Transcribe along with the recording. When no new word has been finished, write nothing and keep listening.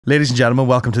Ladies and gentlemen,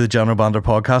 welcome to the General Banter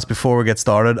podcast. Before we get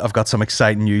started, I've got some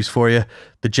exciting news for you.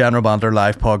 The General Banter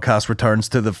live podcast returns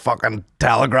to the fucking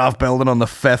Telegraph building on the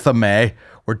 5th of May.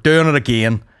 We're doing it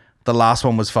again. The last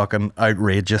one was fucking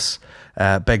outrageous.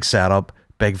 Big setup,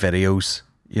 big videos,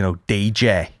 you know,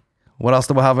 DJ. What else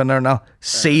do we have in there now?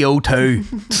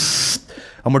 CO2.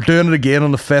 And we're doing it again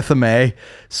on the 5th of May.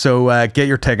 So get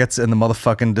your tickets in the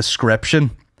motherfucking description.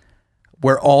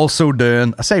 We're also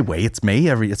doing, I say we, it's me.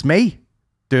 It's me.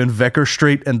 Doing Vicar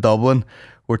Street in Dublin.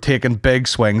 We're taking big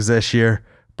swings this year,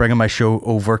 bringing my show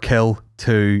Overkill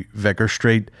to Vicar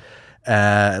Street.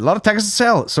 A lot of tickets to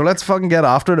sell, so let's fucking get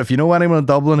after it. If you know anyone in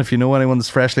Dublin, if you know anyone that's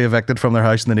freshly evicted from their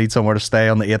house and they need somewhere to stay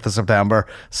on the 8th of September,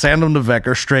 send them to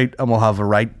Vicar Street and we'll have a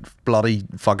right bloody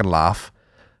fucking laugh.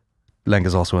 Link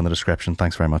is also in the description.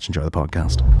 Thanks very much. Enjoy the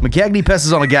podcast. McKegney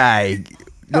pisses on a guy.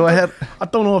 Go ahead. I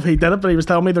don't know if he did it, but he was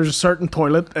telling me there's a certain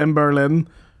toilet in Berlin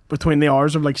between the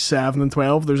hours of like 7 and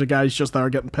 12, there's a guy who's just there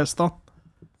getting pissed on.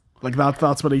 Like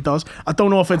that's what he does. I don't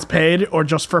know if it's paid or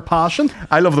just for passion.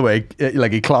 I love the way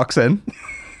he clocks in.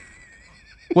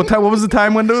 What was the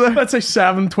time window there? Let's say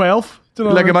 7:12. Do you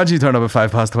know like imagine you turn up at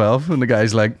 12:05 and the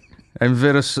guy's like, I'm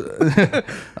very what's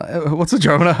the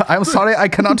German? I'm sorry, I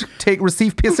cannot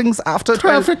receive pissings after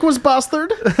traffic was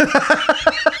bastard.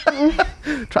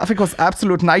 Traffic was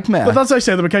absolute nightmare. But that's what I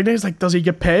say to McKegney. He's like, does he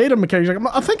get paid? And McKegney's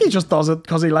like, I think he just does it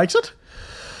because he likes it.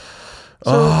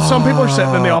 So some people are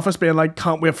sitting in the office being like,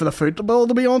 can't wait for the football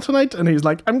to be on tonight. And he's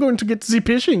like, I'm going to get to see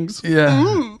pissings.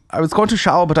 Yeah. I was going to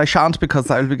shower, but I shan't because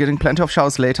I'll be getting plenty of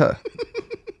showers later.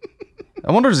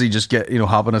 I wonder, does he just get,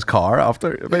 hop in his car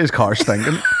after? I bet his car's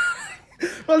stinking.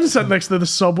 I'll just sit next to the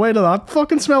subway to that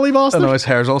fucking smelly bastard. I know his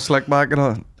hair's all slicked back and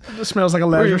all. It smells like a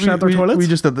leisure centre toilet. We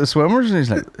just did the swimmers and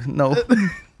he's like, no,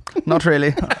 not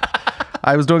really.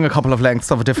 I was doing a couple of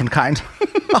lengths of a different kind.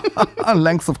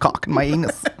 Lengths of cock in my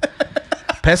anus.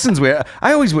 Pissing's weird.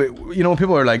 I always, when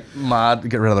people are like mad,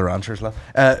 get rid of the ranchers laugh.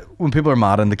 When people are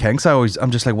mad in the kinks,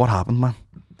 I'm just like, what happened, man?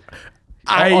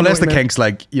 Unless the kink's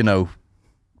like,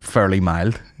 fairly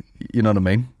mild. You know what I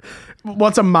mean?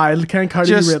 What's a mild kink? How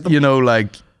do you rate them?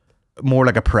 Like more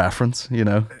like a preference,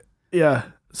 Yeah.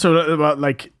 So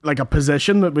like a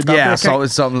position that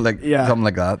would something like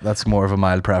that. That's more of a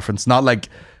mild preference. Not like,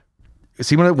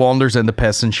 see when it wanders into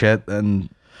piss and shit, and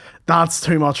that's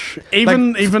too much.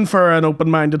 Even for an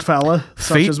open-minded fella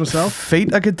such as myself.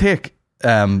 Feet I could take.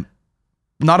 Not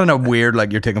in a weird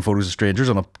like you're taking photos of strangers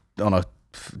on a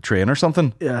train or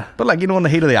something. Yeah. But like in the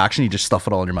heat of the action, you just stuff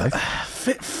it all in your mouth.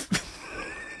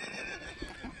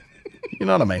 You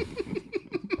know what I mean?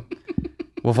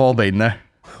 We've all been there.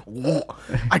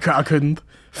 I couldn't.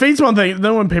 Feet's one thing.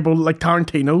 Then when people like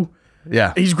Tarantino,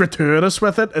 yeah, he's gratuitous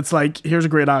with it. It's like, here's a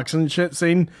great action shit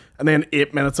scene, and then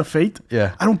 8 minutes of feet.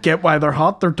 Yeah, I don't get why they're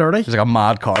hot. They're dirty. There's like a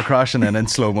mad car crash, and then in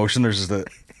slow motion, there's just a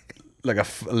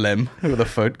limb with a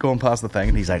foot going past the thing,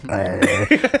 and he's like,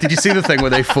 did you see the thing where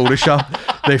they photoshopped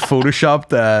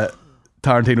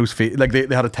Tarantino's feet? Like they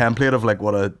had a template of like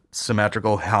what a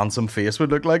symmetrical handsome face would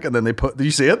look like, and then did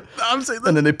you see it? I've seen that.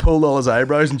 And then they pulled all his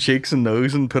eyebrows and cheeks and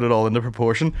nose and put it all into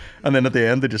proportion, and then at the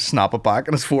end they just snap it back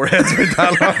and his forehead's right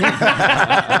that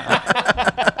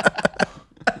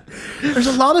long. There's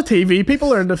a lot of TV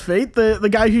people are into feet. The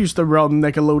guy who used to run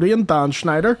Nickelodeon, Dan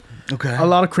Schneider, okay, a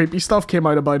lot of creepy stuff came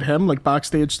out about him, like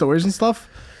backstage stories and stuff.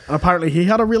 And apparently he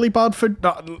had a really bad foot,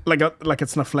 like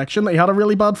it's an affliction that he had a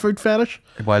really bad foot fetish.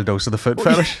 A wild dose of the foot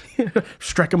fetish.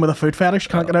 Stricken with a foot fetish,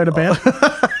 can't get out of bed.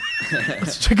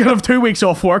 She could have 2 weeks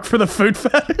off work for the foot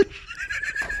fetish.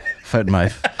 Foot and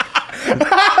mouth.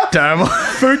 Damn.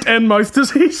 Foot and mouth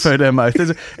disease. Foot and mouth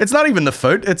disease. It's not even the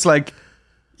foot. It's like,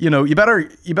 you better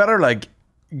like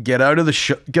get out of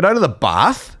the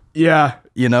bath. Yeah.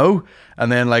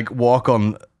 And then like walk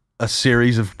on a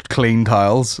series of clean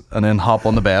towels and then hop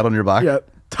on the bed on your back. Yeah,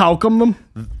 talcum them.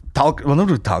 Well, don't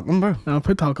do talcum, bro. No,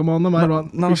 put talcum on them.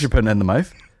 Not if you're putting it in the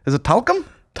mouth. Is it talcum?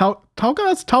 Talcum.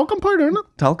 That's talcum powder, isn't it?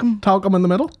 Talcum in the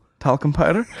middle. Talcum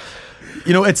powder.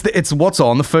 It's what's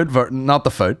on the foot, not the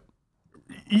foot.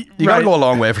 You gotta go a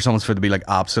long way for someone's foot to be like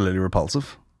absolutely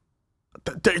repulsive.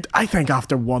 Dude, I think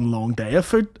after one long day of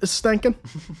foot is stinking.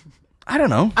 I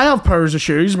don't know. I have pairs of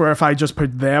shoes where if I just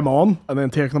put them on and then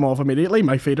take them off immediately,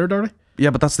 my feet are dirty. Yeah,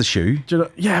 but that's the shoe.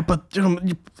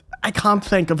 I can't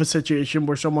think of a situation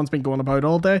where someone's been going about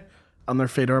all day and their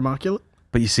feet are immaculate.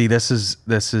 But you see, this is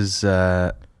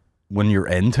when you're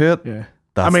into it. Yeah.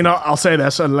 I'll say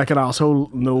this, and like an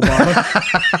asshole, no bother.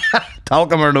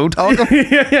 Talcum or no talcum?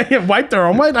 yeah. Wipe their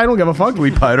own white. I don't give a fuck. We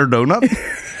powder donut.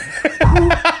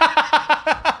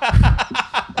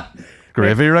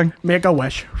 Gravy ring. Make a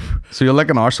wish. So you're like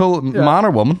an arsehole, man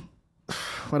or woman?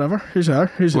 whatever. Who's there?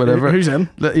 Whatever. Who's in?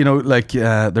 You know, like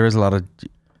there is a lot of.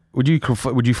 Would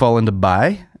you fall into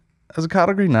bi as a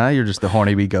category? Nah, you're just the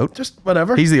horny wee goat. Just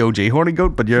whatever. He's the OG horny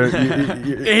goat, but you're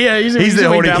yeah, he's the a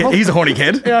wee horny devil. kid. He's a horny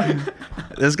kid. Yeah.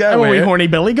 This guy. I'm a wee horny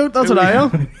Billy goat. That's what I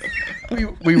am.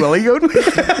 wee Willy goat.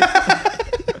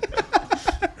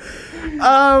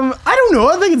 I don't know.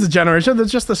 I think it's a generation.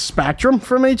 There's just a spectrum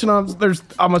from each. You know,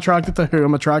 I'm attracted to who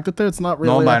I'm attracted to. It's not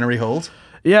really Non-binary holds.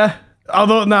 Yeah.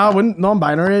 Although, I wouldn't.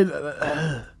 Non-binary.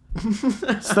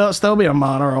 still be a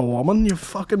man or a woman. You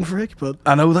fucking freak. But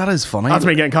I know that is funny. that's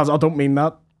me getting cause I don't mean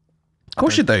that. Of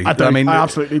course you do. I do. mean, I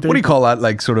absolutely do. What do you call that?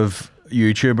 Like sort of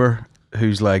YouTuber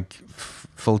who's like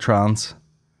full trans.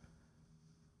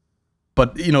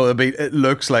 But you know, it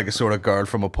looks like a sort of girl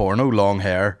from a porno, long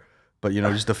hair. But you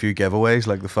know, just a few giveaways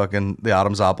like the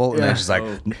Adam's apple, and then she's like,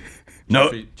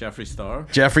 no, Jeffree Star.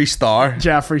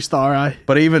 Jeffree Star, aye.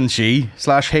 But even she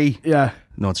 / he, Yeah.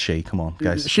 no, it's she. Come on,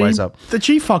 guys, wise up. Did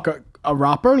she fuck a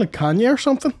rapper like Kanye or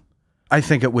something? I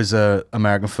think it was a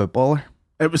American footballer.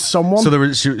 It was someone. So there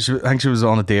was, I think she was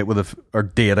on a date with or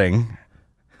dating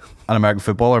an American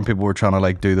footballer, and people were trying to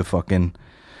like do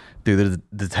the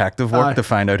detective work to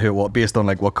find out based on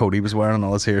like what coat he was wearing and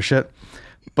all this here shit.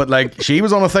 But like she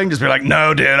was on a thing, just be like,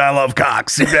 no, dude, I love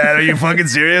cocks. Are you fucking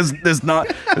serious?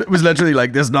 It was literally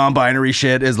like this non-binary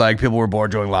shit is like people were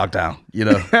bored during lockdown, you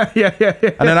know? yeah.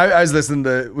 And then I was listening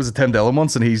to, was it Tim Dillon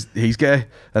once, and he's gay,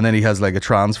 and then he has like a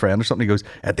trans friend or something. He goes,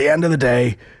 at the end of the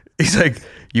day, he's like,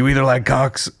 you either like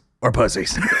cocks or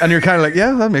pussies, and you're kind of like,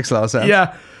 yeah, that makes a lot of sense.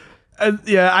 Yeah,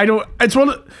 I don't. It's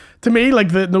to me like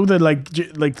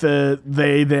the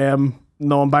they them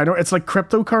non-binary. It's like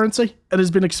cryptocurrency. It has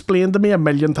been explained to me a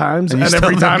million times, and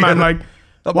every time I'm like,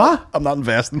 what? I'm not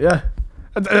investing. Yeah.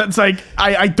 It's like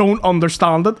I don't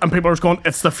understand it, and people are just going,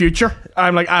 it's the future.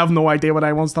 I'm like, I have no idea what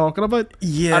anyone's talking about.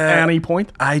 Yeah. At any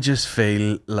point. I just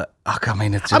feel like,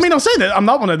 it's just, I'll say that I'm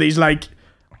not one of these like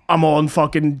I'm on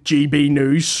fucking GB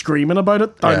News screaming about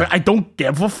it. Yeah. I don't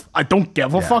give a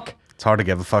fuck. It's hard to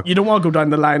give a fuck. You don't want to go down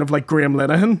the line of like Graham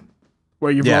Linehan,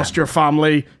 where you've lost your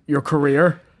family, your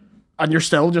career, and you're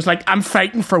still just like, I'm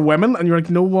fighting for women, and you're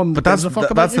like, no one gives a fuck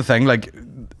about that's you. the thing. Like,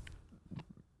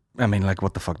 I mean, like,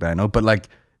 what the fuck do I know? But like,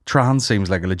 trans seems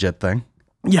like a legit thing.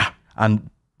 Yeah. And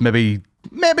maybe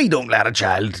don't let a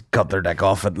child cut their dick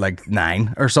off at like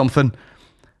 9 or something.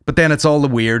 But then it's all the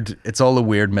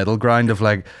weird middle ground of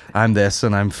like, I'm this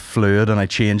and I'm fluid and I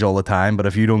change all the time. But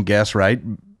if you don't guess right,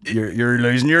 you're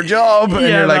losing your job. And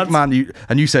you're like, man,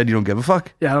 you said you don't give a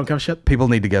fuck. Yeah, I don't give a shit. People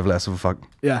need to give less of a fuck.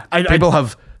 Yeah. People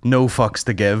have no fucks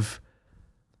to give.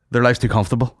 Their life's too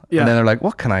comfortable. Yeah. And then they're like,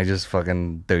 what can I just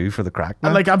fucking do for the crack now?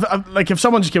 And like, I've like, if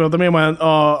someone just came up to me and went,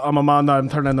 oh, I'm a man now, I'm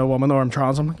turning into a woman, or I'm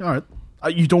trans, I'm like, all right,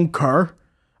 you don't care.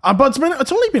 But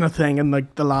it's only been a thing in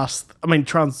like the last,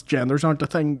 transgenders aren't a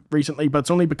thing recently, but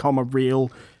it's only become a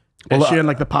real issue in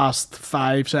like the past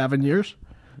 5-7 years.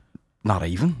 Not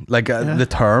even. Like the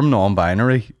term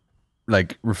non-binary,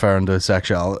 like referring to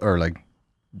sexuality or like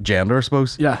gender, I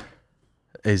suppose. Yeah.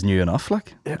 Is new enough,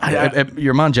 like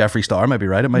your man Jeffree Star might be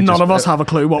right. It might none of us have a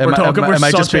clue what we're talking. It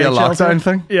might just be a lockdown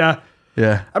thing. Yeah,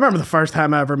 yeah. I remember the first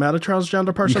time I ever met a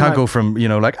transgender person. You can't go from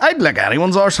like I'd lick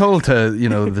anyone's arsehole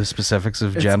to the specifics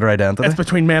of gender identity. It's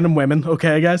between men and women,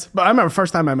 okay, guys. But I remember the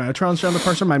first time I met a transgender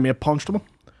person, my mate punched one.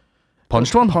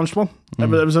 Punched one. It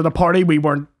was at a party we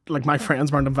weren't like my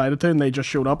friends weren't invited to, and they just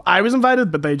showed up. I was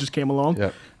invited, but they just came along. Yeah.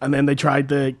 And then they tried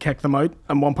to kick them out,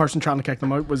 and one person trying to kick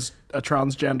them out was a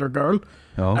transgender girl.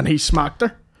 Oh. And he smacked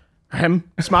her.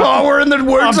 Him smacked Oh, her. we're in the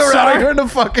words I'm already. sorry. We're in the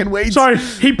fucking weeds. Sorry,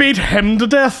 he beat him to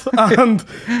death, and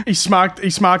he smacked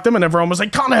him, and everyone was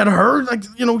like, "Can't hit her, like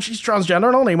she's transgender."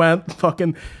 And all. And he went,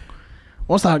 "Fucking,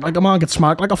 what's that? Like a man gets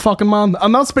smacked like a fucking man,"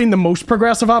 and that's been the most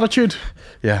progressive attitude,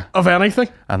 of anything.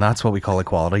 And that's what we call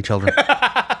equality, children.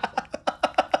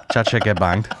 Chat shit, get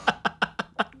banged.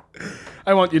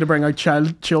 I want you to bring out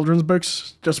children's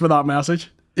books just with that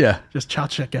message. Yeah, just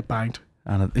chat shit, get banged.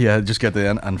 And just get the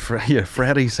end. And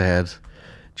Freddie said,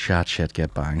 "Chat shit,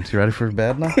 get banged." You ready for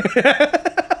bed now?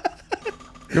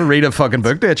 You read a fucking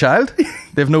book to a child.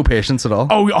 They have no patience at all.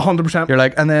 Oh, 100%. You're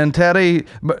like, and then Teddy,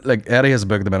 like Eddie has a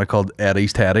book at the minute called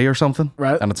Eddie's Teddy or something.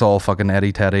 Right. And it's all fucking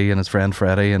Eddie Teddy and his friend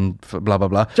Freddie and blah, blah,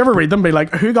 blah. Do you ever read them and be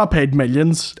like, who got paid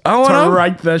millions to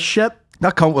write this shit?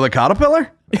 That come with a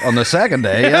caterpillar. On the second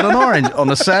day, he had an orange. On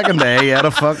the second day, he had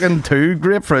a fucking 2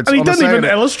 grapefruits. And he On the didn't even second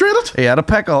day, illustrate it. he had a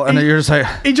pickle. And you're just like...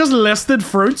 He just listed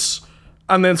fruits.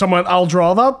 And then someone went, I'll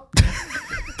draw that.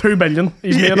 2 billion.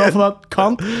 He's made off of that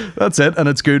cunt. That's it. And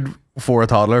it's good for a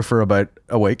toddler for about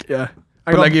a week. Yeah.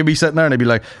 But like he'd be sitting there and he'd be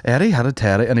like, Eddie had a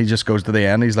teddy, and he just goes to the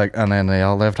end. He's like, and then they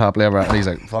all lived happily ever after. And he's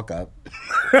like, fuck that.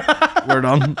 We're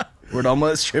done. We're done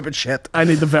with this stupid shit. I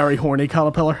need the very horny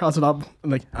caterpillar. That's it up.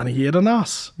 And he ate an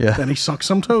ass. Yeah. Then he sucked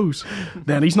some toes.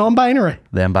 Then he's non-binary.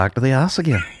 Then back to the ass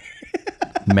again.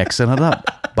 Mixing it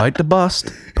up. Bite the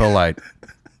bust. Pull out.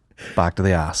 Back to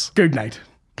the ass. Good night.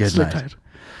 Good Sleep night. tight.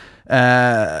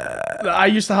 I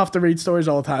used to have to read stories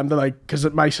all the time to like, because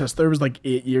my sister was like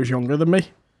 8 years younger than me.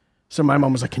 So my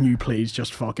mum was like, can you please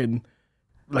just fucking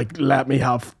like let me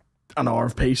have an hour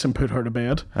of peace and put her to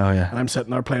bed? Oh yeah. And I'm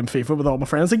sitting there playing FIFA with all my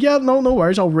friends. Like, yeah, no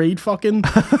worries. I'll read fucking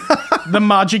the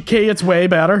Magic Key. It's way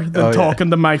better than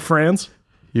talking to my friends.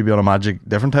 You'll be on a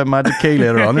different type of Magic Key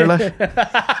later on in your life.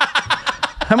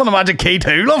 I'm on the Magic Key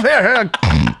too, love here.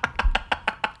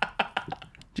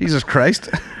 Jesus Christ.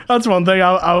 That's one thing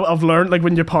I've learned. Like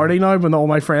when you party now, when all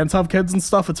my friends have kids and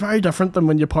stuff, it's very different than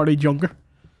when you partied younger.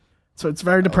 So it's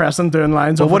very depressing doing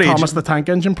lines over Thomas the Tank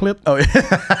Engine plate. Oh yeah.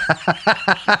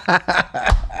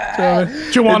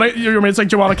 Do you want it? Your mate's like,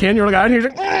 do you want a cane? You're like, and he's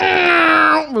like,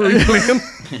 well, he's playing.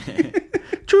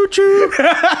 Choo choo.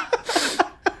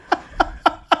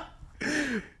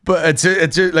 But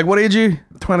it's like, what age are you?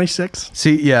 26.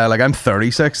 See, yeah, like I'm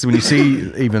 36. When you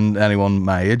see even anyone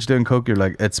my age doing coke, you're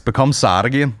like, it's become sad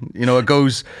again. You know, it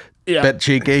goes bit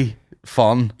cheeky,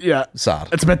 fun, sad.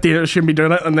 It's a bit dangerous, shouldn't be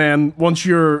doing it. And then once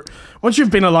you've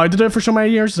been allowed to do it for so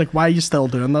many years, it's like, why are you still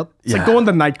doing that? It's like going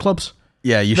to nightclubs.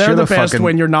 Yeah, you They're should the have best fucking...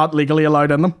 when you're not legally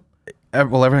allowed in them.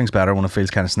 Well, everything's better when it feels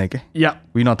kind of sneaky. Yeah.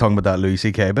 Were you not talking about that Louis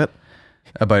C.K. bit?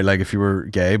 About like if you were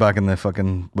gay back in the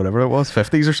fucking whatever it was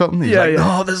 50s or something. He's like,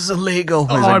 oh, this is illegal.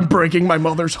 Oh, I'm breaking my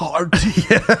mother's heart. So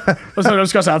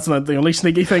just because that's not the only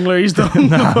sneaky thing Louis done.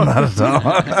 Nah, not at all.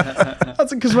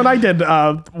 That's because when I did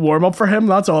warm up for him,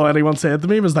 that's all anyone said to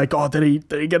me was like, oh, did he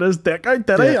get his dick out?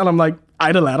 Did he? And I'm like,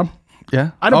 I'd have let him.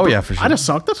 Yeah. Yeah, for sure. I'd have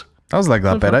sucked it. That was like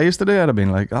that bit I used to do. I'd have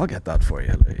been like, I'll get that for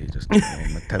you. You just my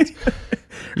tits.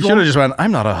 You should have just went,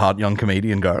 I'm not a hot young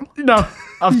comedian girl. No,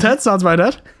 I've tits, that's about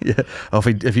it. Yeah. Oh,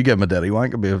 if you give him a daddy wank,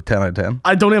 it'd be a 10 out of 10.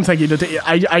 I don't even think he did.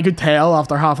 I could tell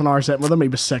after half an hour sitting with him, he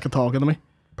was sick of talking to me.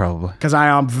 Probably. Because I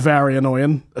am very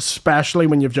annoying, especially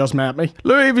when you've just met me.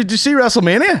 Louis, did you see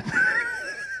WrestleMania?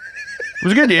 It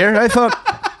was a good year, I thought.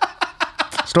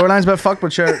 Storyline's a bit fucked,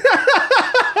 but sure.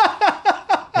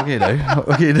 What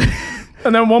can you do?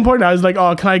 And then at one point I was like,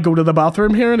 oh, can I go to the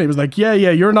bathroom here? And he was like, yeah,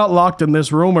 you're not locked in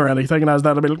this room or anything. And I was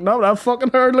there to be like, no, that fucking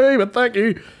hurt, Louis, but thank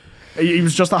you. He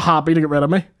was just happy to get rid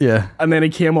of me. Yeah. And then he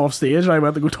came off stage and I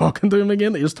went to go talking to him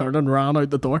again. He just turned and ran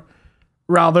out the door.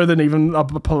 Rather than even a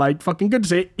polite fucking good to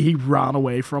say, he ran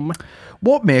away from me.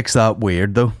 What makes that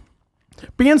weird though?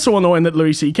 Being so annoying that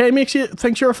Louis C.K.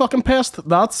 thinks you're a fucking pest.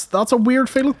 That's a weird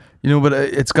feeling. You know, but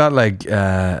it's got like,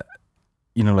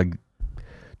 like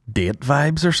date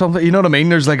vibes or something. You know what I mean?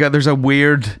 There's a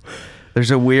weird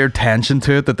tension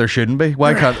to it that there shouldn't be.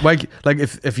 Why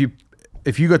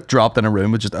if you got dropped in a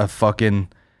room with just a fucking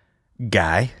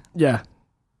guy, yeah,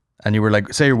 and you were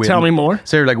like, say you're waiting, tell me more.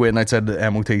 Say you're like waiting outside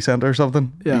the MOT centre or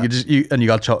something. Yeah, you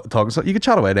got talking, so you could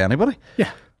chat away to anybody.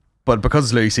 Yeah. But because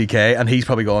it's Louis C.K. and he's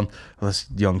probably going, well, this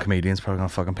young comedian's probably gonna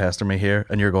fucking pester me here,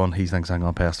 and you're going, he thinks I'm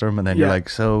gonna pester him, and then you're like,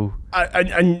 so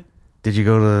did you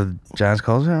go to Giants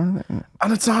College or anything?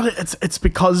 And it's not. It's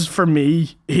because for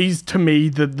me, he's to me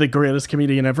the greatest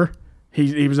comedian ever.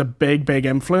 He was a big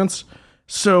influence.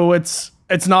 So it's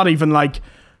not even like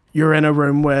you're in a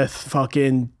room with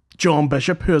fucking John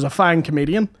Bishop, who is a fine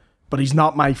comedian, but he's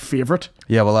not my favorite.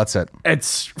 Yeah, well, that's it.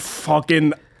 It's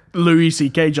fucking Louis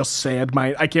C.K. just said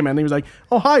mine. I came in, and he was like,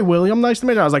 "Oh, hi, William. Nice to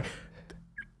meet you." I was like,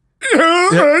 you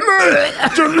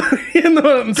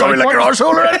know, so like your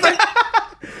arsehole or anything?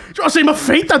 Do you want to see my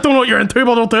feet? I don't know what you're into,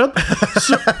 but I'll do it.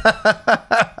 So,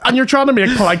 and you're trying to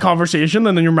make polite conversation,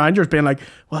 and in your mind you're being like,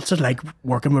 what's it like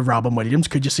working with Robin Williams?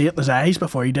 Could you see it in his eyes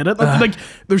before he did it? Like,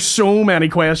 there's so many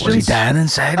questions. Was he dying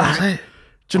inside? Was he?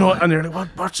 Do you know? And they're like,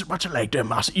 what's it like doing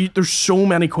mass? There's so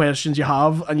many questions you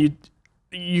have, and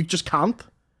you just can't.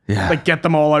 Yeah. Like, get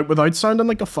them all out without sounding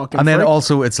like a fucking And then freak.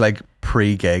 also it's like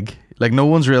pre-gig. Like, no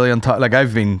one's really on top. Like,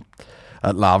 I've been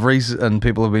at Lavery's and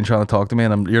people have been trying to talk to me,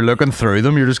 and you're looking through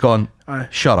them, you're just going,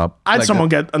 shut up. I had like someone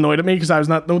get annoyed at me because I was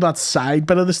not that side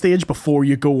bit of the stage before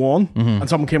you go on, and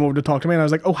someone came over to talk to me, and I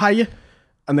was like, oh, hiya,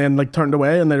 and then like turned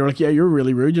away, and they were like, yeah, you're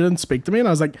really rude, you didn't speak to me, and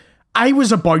I was like, I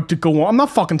was about to go on. I'm not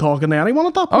fucking talking to anyone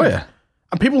at that point. Oh yeah.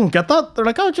 And people don't get that. They're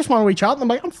like, oh, I just want to chat. And I'm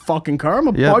like, I'm fucking care. I'm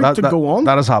about to go on.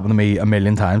 That has happened to me a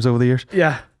million times over the years.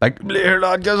 Yeah. Like, here,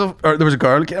 lad, or there was a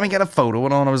girl, let me get a photo.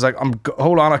 And I was like,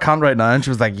 hold on, I can't right now. And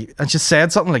she was like, and she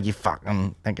said something like, you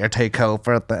fucking think you're too cool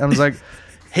for it. And I was like,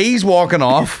 he's walking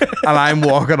off and I'm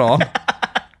walking on.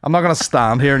 I'm not going to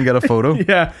stand here and get a photo.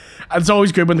 Yeah. And it's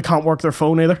always good when they can't work their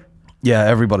phone either. Yeah,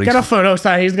 everybody's... Get a photo,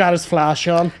 so he's got his flash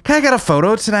on. Can I get a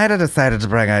photo tonight? I decided to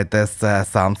bring out this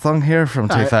Samsung here from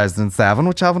 2007,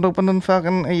 which I haven't opened in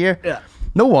fucking a year. Yeah.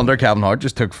 No wonder Kevin Hart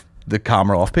just took the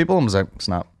camera off people and was like,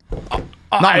 snap.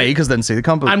 Not me, because I didn't see the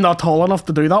camera. I'm not tall enough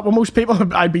to do that with most people.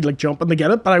 I'd be like jumping to get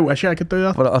it, but I wish I could do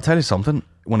that. But I'll tell you something.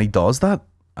 When he does that,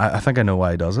 I think I know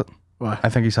why he does it. Why? I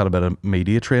think he's had a bit of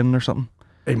media training or something.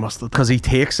 He must have. Because he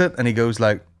takes it and he goes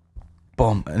like,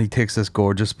 boom, and he takes this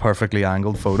gorgeous, perfectly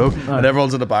angled photo, and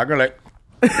everyone's in the background like,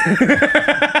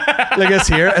 like it's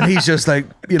here, and he's just like,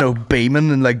 you know, beaming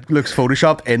and like looks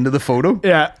photoshopped into the photo.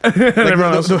 Yeah. Like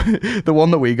the one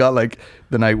that we got like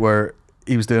the night where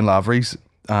he was doing Lavery's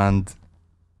and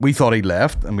we thought he'd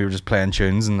left and we were just playing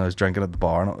tunes and I was drinking at the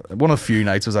bar. And one of the few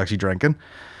nights I was actually drinking.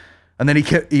 And then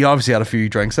he obviously had a few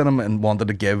drinks in him and wanted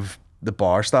to give the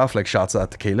bar staff like shots of that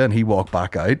tequila, and he walked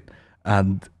back out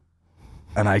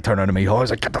and I turned around to me, I was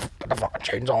like, get the fucking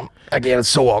tunes on. Again, it's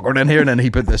so awkward in here. And then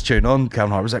he put this tune on. Kevin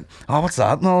Hart was like, oh, what's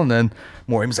that? And all. And then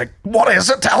Maureen was like, what is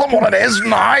it? Tell him what it is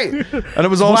now. And it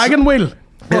was also... Wagon wheel.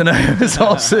 You know, it was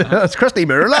also... It's Christy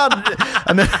Moore, lad.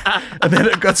 And then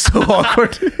it got so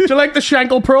awkward. Do you like the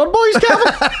Shankill Prod boys,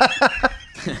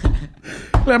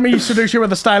 Kevin? Let me introduce you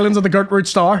with the stylings of the Gertrude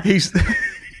Star. He's...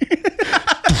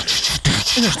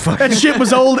 That shit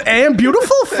was old and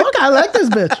beautiful. Fuck, I like this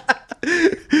bitch.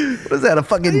 What is that, a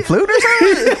fucking flute or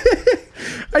something?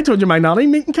 I told you my nanny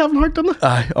meeting Kevin Hart, didn't I?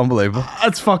 Aye, unbelievable.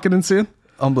 That's fucking insane.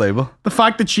 Unbelievable. The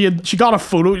fact that she got a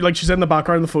photo, like she's in the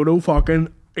background of the photo,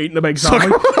 fucking eating a big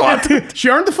sandwich. What? She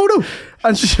earned the photo,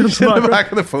 and she's In the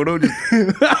back of the photo, just...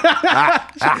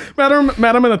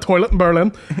 met him in a toilet in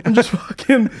Berlin, and just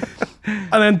fucking,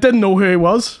 and then didn't know who he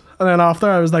was. And then after,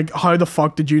 I was like, "How the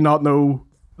fuck did you not know?"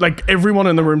 Like everyone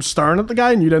in the room staring at the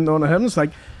guy, and you didn't know him. It's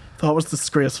like, thought it was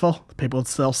disgraceful. People would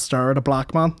still stare at a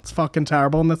black man. It's fucking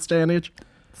terrible in this day and age.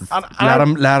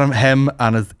 Let him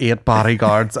and his 8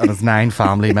 bodyguards and his 9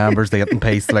 family members eat in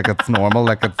peace like it's normal,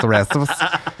 like it's the rest of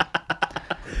us.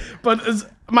 But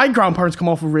my grandparents come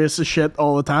off with racist shit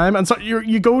all the time, and so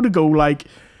you go like,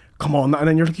 come on, and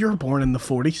then you're like, you were born in the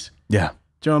 40s. Yeah.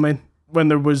 Do you know what I mean? When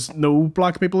there was no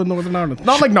black people in Northern Ireland.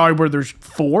 Not like now where there's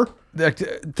 4. Like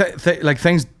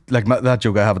things like that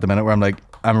joke I have at the minute where I'm like,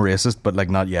 I'm a racist, but like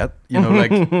not yet. You know,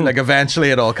 like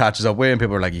eventually it all catches up with you and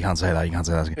people are like, you can't say that, you can't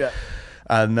say that. Yeah.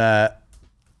 And I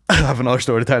have another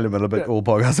story to tell you about a bit old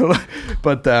podcast.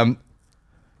 But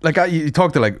like you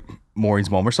talk to like Maureen's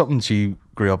mum or something, she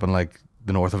grew up in like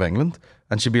the north of England,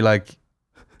 and she'd be like,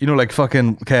 you know, like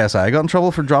fucking KSI got in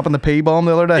trouble for dropping the pea bomb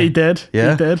the other day. He did.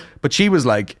 Yeah. He did. But she was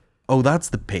like, oh, that's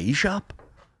the pea shop.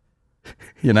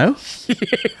 You know?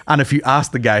 And if you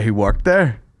asked the guy who worked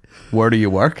there, where do you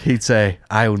work? He'd say,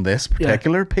 I own this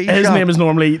particular pea shop. His name is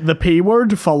normally the P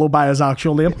word followed by his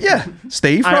actual name. Yeah,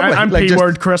 Steve probably. I'm like P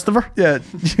word Christopher. Yeah,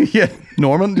 yeah,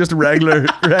 Norman, just a regular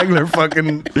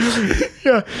fucking,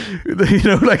 yeah, you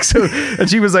know, like so. And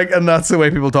she was like, and that's the way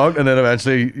people talk. And then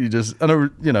eventually you just,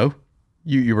 you know,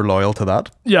 you were loyal to that.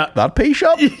 Yeah. That pea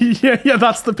shop. Yeah,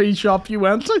 that's the pea shop you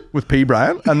went to. With P.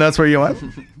 Bryan, and that's where you went.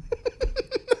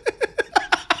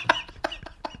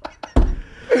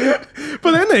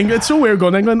 But in England, it's so weird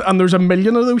going to England, and there's a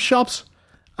million of those shops,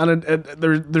 and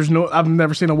there's no, I've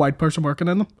never seen a white person working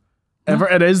in them ever.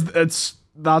 No. It's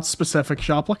that specific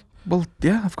shop, like. Well,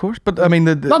 yeah, of course, but I mean,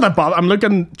 not that bad. I'm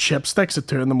looking chipsticks at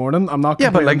 2 a.m. I'm not. Yeah,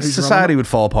 but like society would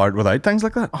fall apart without things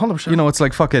like that. 100%. You know, it's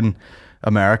like fucking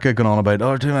America going on about,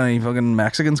 oh, too many fucking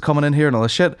Mexicans coming in here and all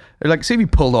this shit. They're like, see if you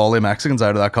pulled all the Mexicans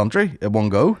out of that country at one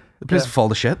go, the place would fall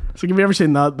to shit. So have you ever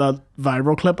seen that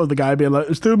viral clip of the guy being like,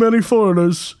 there's too many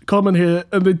foreigners coming here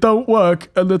and they don't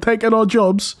work and they're taking our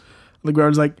jobs? And the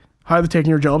girl's like, how are they taking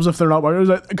your jobs if they're not working? He's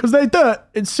like, because they do it.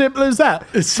 It's simple as that.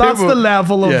 That's the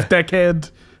level of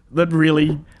dickhead that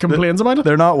really complains about it.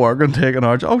 They're not working, taking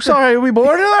our jobs. Oh, sorry, are we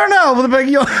bored there now with a big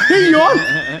yawn?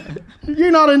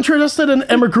 You're not interested in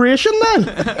immigration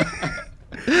then?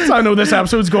 So I know this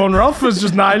episode's going rough. It's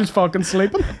just Niles fucking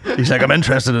sleeping. He's like, I'm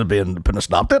interested in putting a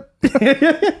stop to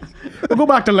it. We'll go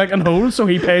back to licking holes so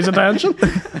he pays attention.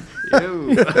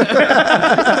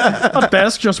 That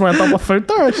desk just went up a foot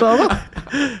there. I saw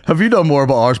that. Have you done more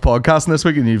about ours podcasting this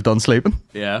week than you've done sleeping?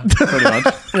 Yeah, pretty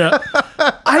much. Yeah.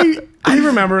 I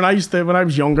remember when I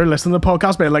was younger listening to the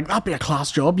podcast being like, that'd be a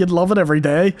class job. You'd love it every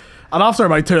day. And after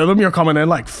about 2 of them, you're coming in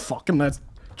like, fucking let's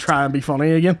try and be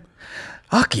funny again.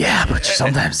 Fuck yeah, but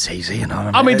sometimes it's easy, you know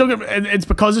what I mean? It's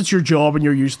because it's your job and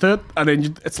you're used to it, and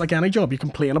then it's like any job, you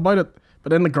complain about it,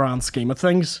 but in the grand scheme of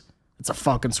things, it's a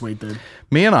fucking sweet dude.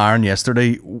 Me and Aaron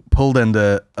yesterday pulled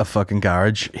into a fucking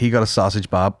garage. He got a sausage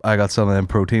bap, I got some of them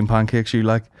protein pancakes you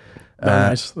like,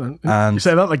 Nice. and you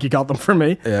say that like you got them for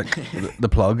me. yeah, the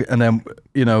plug, and then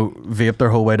vaped their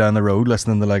whole way down the road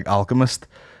listening to like Alchemist,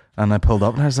 and I pulled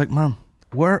up and I was like, man,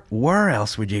 where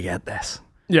else would you get this?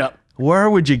 Yeah. Where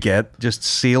would you get just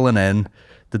sailing in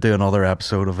to do another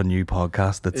episode of a new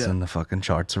podcast that's in the fucking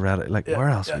charts already? Like, where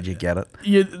else would you get it?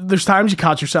 There's times you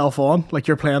catch yourself on, like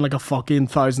you're playing like a fucking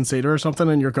 1,000-seater or something,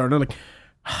 and you're going like,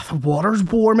 the water's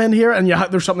warm in here, and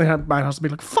there's something that mine has to be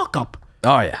like, fuck up.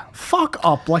 Oh yeah, fuck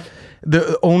up. Like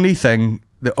the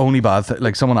only bad thing,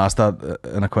 like someone asked that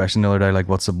in a question the other day, like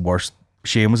what's the worst?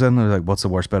 Shane was in, they were like, what's the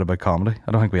worst bit about comedy?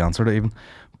 I don't think we answered it even.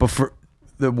 But for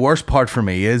the worst part for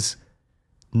me is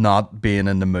not being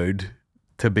in the mood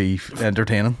to be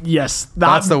entertaining. Yes,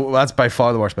 that's by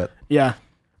far the worst bit. Yeah,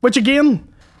 which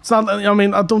again, it's not. I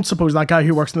mean, I don't suppose that guy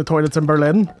who works in the toilets in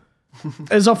Berlin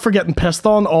is up for getting pissed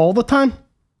on all the time.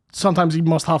 Sometimes he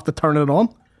must have to turn it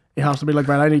on. He has to be like,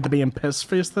 right, I need to be in piss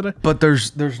face today. But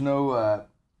there's no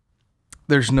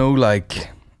like,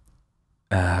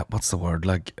 what's the word?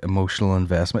 Like emotional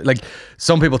investment. Like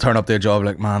some people turn up their job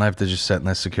like, man, I have to just sit in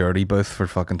this security booth for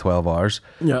fucking 12 hours.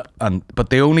 Yeah. But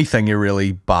the only thing you're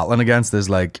really battling against is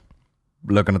like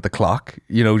looking at the clock,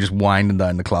 just winding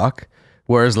down the clock.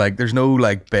 Whereas like there's no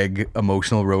like big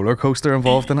emotional roller coaster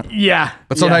involved in it. Yeah.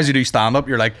 But sometimes you do stand up,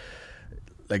 you're like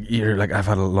I've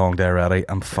had a long day already,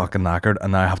 I'm fucking knackered,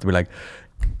 and now I have to be like,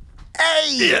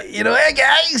 hey, hey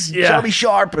guys, shall be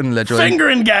sharp, and literally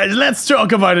fingering guys, let's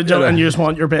talk about it, and you just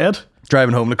want your bed.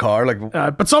 Driving home in the car, like.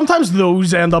 But sometimes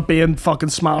those end up being fucking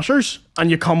smashers,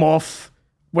 and you come off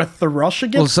with the rush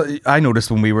again. Well, so I noticed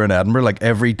when we were in Edinburgh, like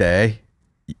every day,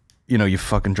 you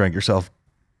fucking drink yourself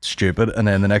stupid, and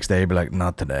then the next day you'd be like,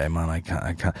 not today, man, I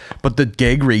can't. But the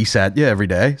gig reset you every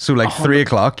day, so like 3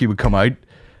 o'clock you would come out.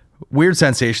 Weird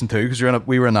sensation too, because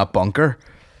we were in that bunker,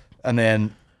 and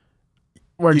then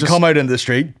you come out into the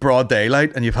street, broad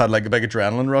daylight, and you've had like a big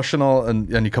adrenaline rush and all, and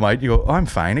you come out, and you go, oh, I'm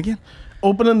fine again.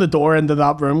 Opening the door into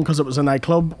that room, because it was a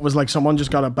nightclub, was like someone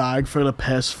just got a bag full of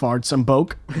piss, farts, and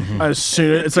boke. As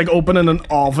soon it's like opening an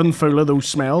oven full of those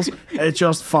smells. It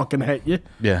just fucking hit you.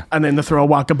 Yeah. And then they throw a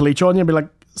whack of bleach on you and be like,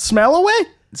 smell away.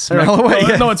 Smell away.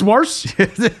 No, it's worse.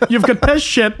 You've got piss,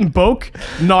 shit, and boke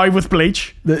now with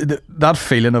bleach. That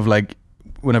feeling of like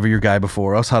whenever your guy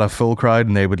before us had a full crowd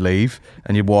and they would leave,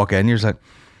 and you'd walk in, you're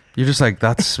just like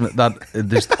that.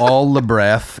 Just all the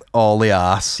breath, all the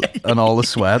ass, and all the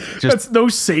sweat. It's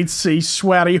those seats see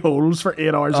sweaty holes for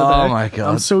 8 hours a day. Oh my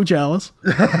god! I'm so jealous.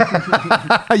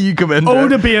 You come in.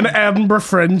 To be an Edinburgh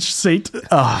Fringe seat.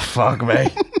 Oh fuck me!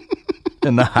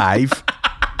 In the Hive.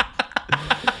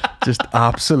 Just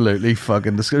absolutely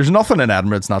fucking disgusting. There's nothing in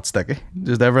Edinburgh that's not sticky.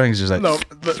 Just everything's just like... No,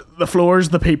 the floors,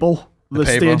 the people, the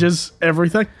stages,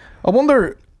 everything. I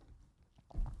wonder...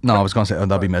 No, I was going to say,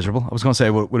 that'd be miserable. I was going to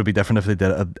say, would it be different if they did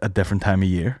it at a different time of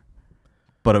year?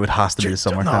 But it would have to be the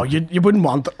summertime. No, you wouldn't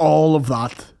want all of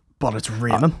that, but it's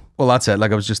raining. Well, that's it.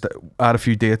 Like, I had a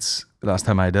few dates last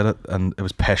time I did it, and it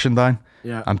was pissing down.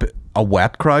 Yeah. And a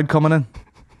wet crowd coming in.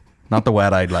 Not the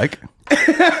wet I'd like.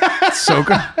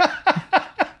 Soaking.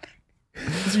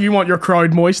 So you want your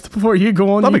crowd moist before you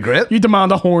go on? That'd be great. You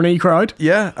demand a horny crowd.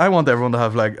 Yeah, I want everyone to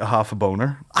have like a half a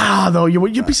boner. No,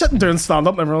 you'd be sitting doing stand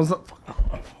up and everyone's like,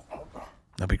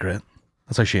 that'd be great.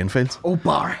 That's how Shane feels. Oh,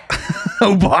 Barry.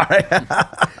 Oh, Barry.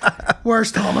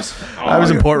 Where's Thomas? I was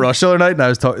in Port Rush the other night, and I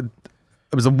was talking.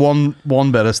 It was the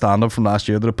one bit of stand up from last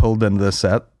year that I pulled into this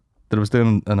set that I was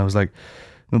doing, and I was like,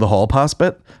 the hall pass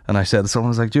bit, and I said to someone, I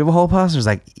was like, do you have a hall pass? I was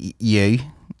like, you.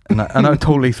 And it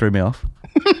totally threw me off.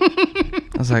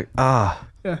 I was like, yeah,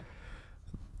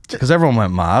 because everyone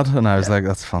went mad, and I was like,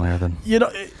 that's funnier than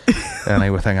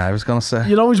anything I was gonna say.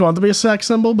 You'd always want to be a sex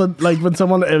symbol, but like when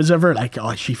someone it was ever like,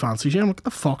 oh, she fancies you, I'm like, what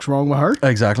the fuck's wrong with her?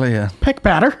 Exactly, yeah. Pick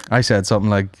better. I said something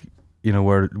like,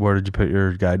 where did you put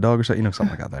your guide dog or something?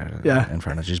 Something like that there. Yeah. In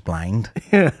front of she's blind.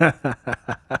 But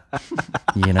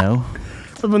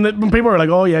when people are like,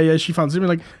 oh yeah, she fancies me,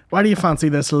 like, why do you fancy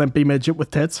this limpy midget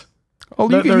with tits? Oh,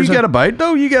 you get a bite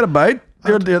though. You get a bite.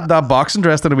 You're that boxing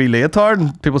dressed in a wee leotard,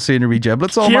 and people seeing your wee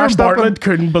giblets all Kieran mashed up. Bartlett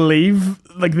couldn't believe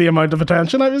like the amount of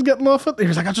attention I was getting off it. He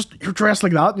was like, you're dressed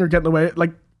like that, and you're getting away.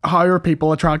 Like, how are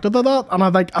people attracted to that? And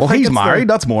I'm like, well, he's married.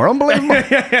 That's more unbelievable.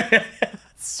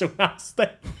 So nasty.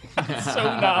 So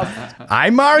nasty.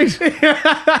 I'm married.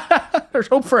 There's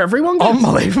hope for everyone. Guys.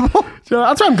 Unbelievable. So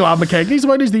that's why I'm glad McKegney's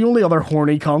about. He's the only other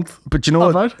horny cunt. But you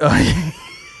know what?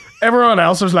 Everyone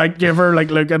else was like, give her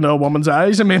like look into a woman's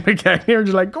eyes, and me and McKegney are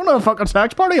just like, go to a fucking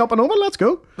sex party up in Oman, let's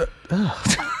go.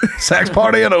 Sex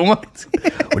party in Oman.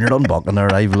 When you're done bucking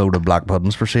there, I've a load of black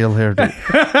puddings for sale here. Do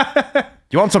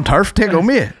you want some turf? Take on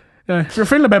me. If you're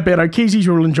feeling a bit better, Kesey's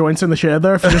rolling joints in the shed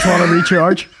there if you just want to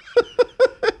recharge.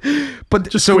 But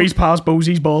Just squeeze past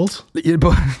Bosey's balls. Yeah,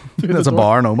 but that's a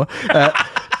bar, Noma.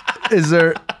 Is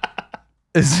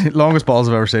the longest balls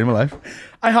I've ever seen in my life?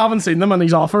 I haven't seen them, and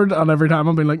he's offered, and every time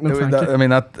I've been like, no, thank you. I mean,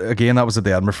 that was at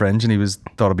the Edinburgh Fringe, and he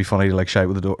thought it'd be funny to like shout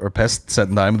with the door, or pissed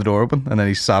sitting down with the door open, and then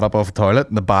he sat up off the toilet,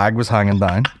 and the bag was hanging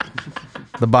down.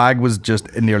 The bag was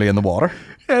just nearly in the water.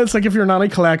 Yeah, it's like if your nanny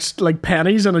collects like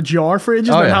pennies in a jar for ages,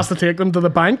 and has to take them to the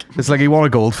bank. It's like he won a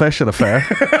goldfish at a fair.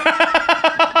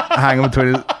 Hanging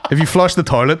between it. If you flushed the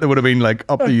toilet, it would have been like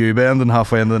up the U-bend and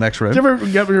halfway into the next room. Do you ever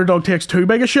get when your dog takes too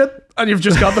big a shit and you've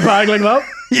just got the bag like that?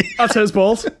 Yeah. That's his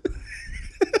balls.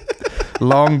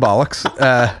 Long bollocks.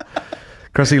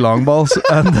 Chrissy long balls.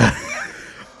 And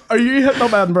are you hitting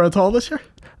up Edinburgh at all this year?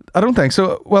 I don't think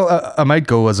so. Well, I might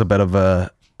go as a bit of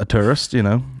a tourist, you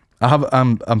know.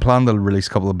 I'm planning to release a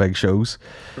couple of big shows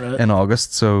in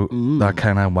August, so that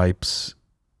kind of wipes.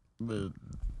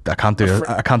 I can't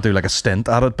do like a stint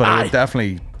at it, but it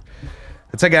definitely.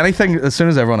 It's like anything. As soon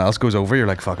as everyone else goes over, you're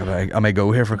like, "Fuck it, I may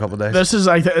go here for a couple of days." This is,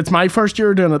 it's my first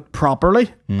year doing it properly.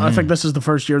 I think this is the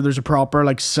first year there's a proper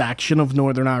like section of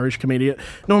Northern Irish comedian.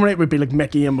 Normally it would be like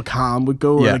Mickey and McCann would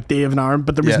go, or like Dave and Aaron,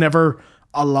 but there was never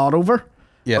a lot over.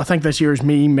 Yeah, I think this year's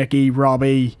me, Mickey,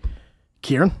 Robbie,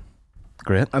 Kieran,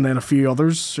 great, and then a few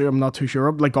others who I'm not too sure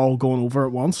of, like all going over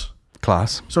at once.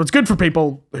 Class. So it's good for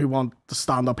people who want to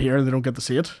stand up here and they don't get to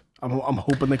see it. I'm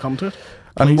hoping they come to it.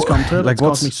 Please come to it. Like, it's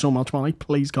cost me so much money.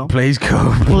 Please come. Please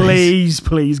go. Please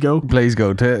go. Please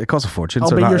go to it. It costs a fortune. I'll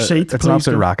be your seat. It's an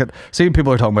absolute racket. See,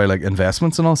 people are talking about like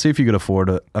investments and all. See if you could afford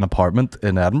an apartment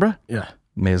in Edinburgh. Yeah.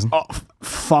 Amazing. Oh,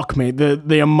 fuck me.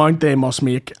 The amount they must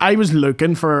make. I was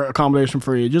looking for accommodation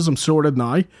for ages. I'm sorted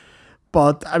now.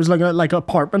 But I was looking at like an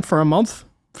apartment for a month.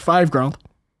 $5,000.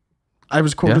 I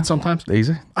was quoted sometimes.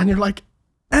 Easy. And you're like,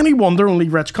 any wonder only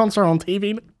rich cunts are on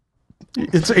TV.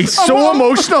 He's so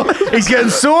emotional. He's getting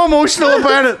so emotional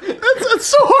about it. It's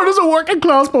so hard as a working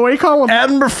class boy, Colin.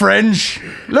 Edinburgh Fringe.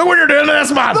 Look what you're doing to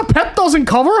this man. The PIP doesn't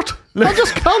cover it. I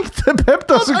just can't. The PIP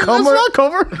doesn't cover it. It's not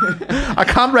covered. I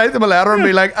can't write them a letter and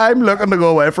be like, I'm looking to go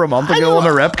away for a month and go on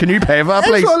a rip. Can you pay for that,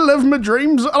 please? I just want to live my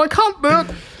dreams and I can't do it.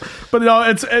 But no,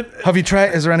 it's. Have you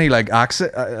tried? Is there any like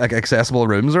accessible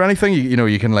rooms or anything? You know,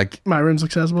 you can like. My room's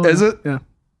accessible. Is it? Yeah.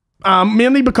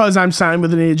 Mainly because I'm signed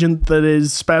with an agent that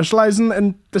is specialising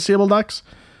in disabled acts.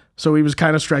 So he was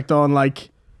kind of strict on like,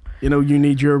 you know, you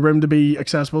need your room to be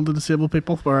accessible to disabled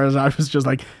people. Whereas I was just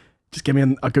like, just give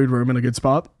me a good room in a good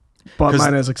spot. But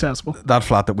mine is accessible. That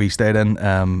flat that we stayed in,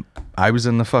 I was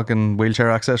in the fucking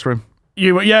wheelchair access room.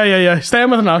 Yeah.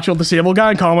 Staying with an actual disabled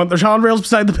guy and comment, there's handrails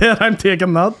beside the bed, I'm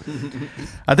taking that.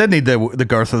 I did need the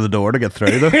girth of the door to get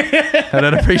through though. I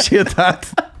did appreciate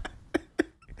that.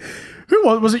 Who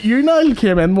was it? You, Niall,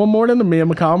 came in one morning and me and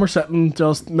McCann were sitting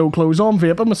just no clothes on,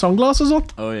 vaping with sunglasses on.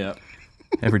 Oh yeah.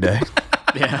 Every day.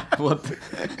 Yeah, what?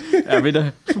 Every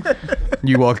day.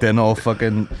 You walked in all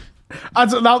fucking.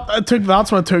 That's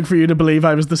what it took for you to believe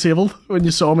I was disabled when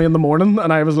you saw me in the morning,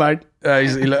 and I was like, I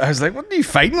was like, what are you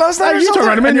fighting last night? You turned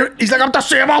around to me and he's like, I'm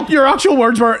disabled. Your actual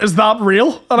words were, is that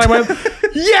real? And I went,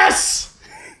 yes.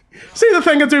 See the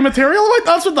thing I do material with?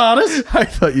 That's what that is. I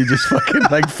thought you just fucking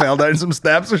like fell down some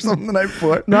steps or something the night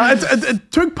before. No,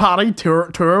 it took Paddy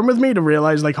touring with me to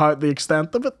realise like how the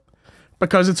extent of it.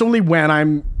 Because it's only when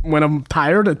I'm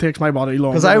tired, it takes my body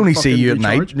longer. Because I only see you at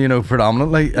night, you know,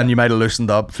 predominantly, and you might have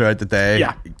loosened up throughout the day.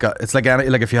 Yeah, it's like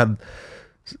if you had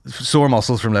sore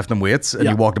muscles from lifting weights and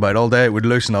you walked about all day, it would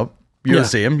loosen up. You're the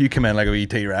same. You come in like a wee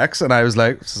T-Rex, and I was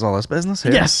like, "This is all this business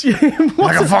here." Yes,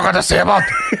 like a fucking disabled.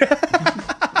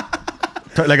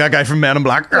 Like that guy from Men in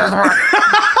Black.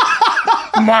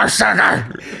 More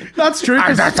sugar. That's true. I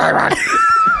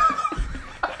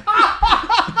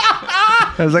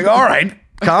was like, all right,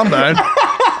 calm down.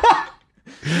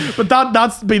 But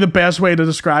that's be the best way to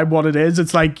describe what it is.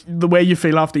 It's like the way you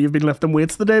feel after you've been lifting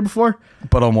weights the day before.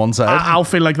 But on one side. I'll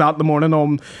feel like that in the morning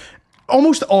on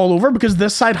almost all over, because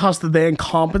this side has to then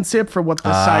compensate for what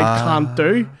this side can't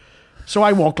do. So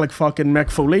I walk like fucking Mick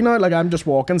Foley now. Like I'm just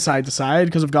walking side to side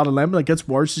because I've got a limp. Like it gets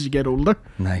worse as you get older.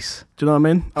 Nice. Do you know what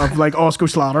I mean? I've like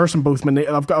osteoarthritis in both my knee.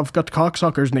 I've got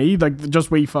cocksucker's knee. Like just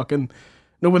wee fucking. You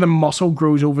know when the muscle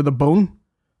grows over the bone.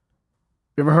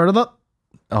 You ever heard of that?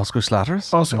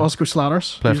 Osteoarthritis.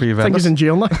 Osteoarthritis. Play for Juventus. I think he's in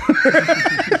jail now.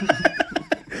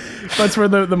 That's where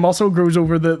the muscle grows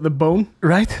over the bone.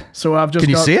 Right. So I've just. Can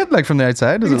you see it like from the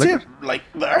outside? You can see it like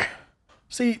there.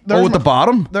 See, at the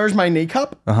bottom. There's my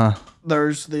kneecap. Uh-huh.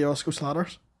 There's the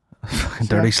osteoarthritis. Fucking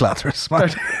dirty slatters, man.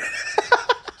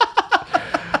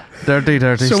 dirty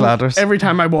so slatters. Every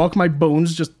time I walk, my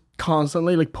bones just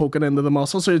constantly like poking into the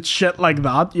muscle. So it's shit like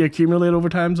that you accumulate over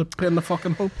time to pay in the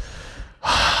fucking hole.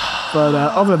 But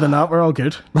other than that, we're all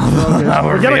good. We're all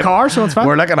good. We get a car, so it's fine.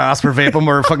 We're like an ass for vaping.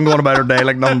 We're fucking going about our day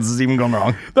like nothing's even gone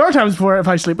wrong. There are times before if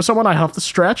I sleep with someone, I have to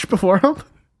stretch beforehand.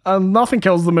 And nothing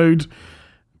kills the mood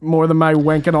more than my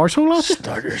wanking arsehole.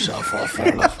 Start yourself off,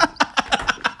 fair enough.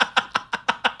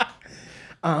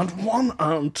 And 1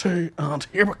 and 2 and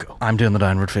here we go. I'm doing the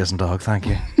downward facing dog, thank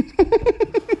you.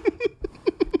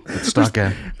 It's stuck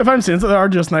in. If I'm seeing there are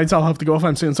just nights I'll have to go if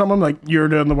I'm seeing someone like you're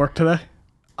doing the work today.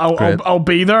 I'll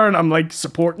be there and I'm like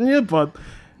supporting you, but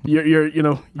you're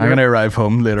I'm gonna arrive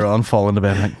home later on, fall into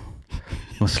bed like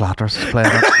my slatters is playing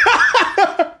it.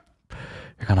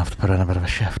 You're gonna have to put in a bit of a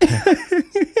shift here.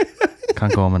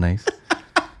 Can't go on my knees.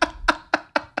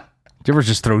 Do you ever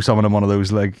just throw someone in one of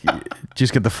those like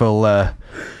just get the full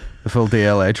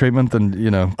DLA treatment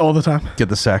and all the time get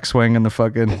the sex swing and the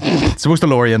fucking it's supposed to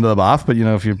lower you into the bath, but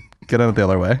if you get in it the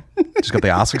other way, just got the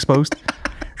ass exposed.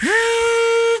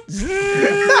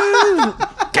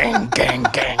 Gang, gang,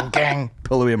 gang, gang.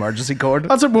 Pull the emergency cord.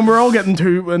 That's it. When we're all getting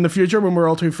too in the future, when we're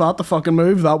all too fat to fucking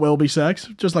move, that will be sex.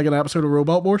 Just like an episode of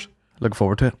Robot Wars. Look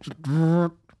forward to it.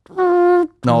 No,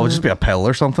 it'll just be a pill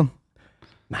or something.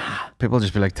 Nah. People will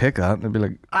just be like, take that. They'll be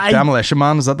like, Demolition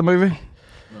Man, is that the movie?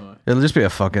 No. It'll just be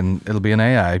it'll be an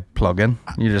AI plug-in.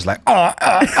 You're just like,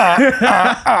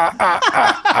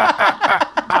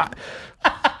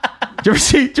 Do you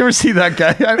ever see that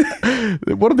guy?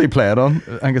 What did they play it on?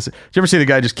 I guess. Do you ever see the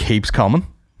guy just keeps coming?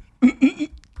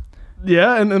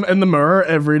 Yeah, in the mirror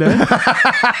every day.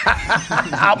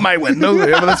 Out my window,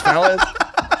 whoever this fella is.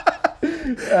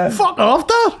 Fuck off,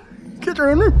 Dad. Get your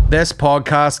own room. This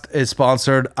podcast is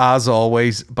sponsored, as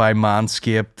always, by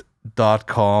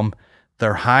Manscaped.com.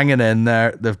 They're hanging in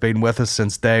there. They've been with us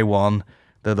since day one.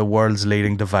 They're the world's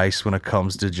leading device when it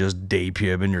comes to just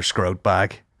depubing your scrot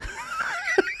bag.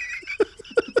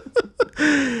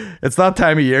 It's that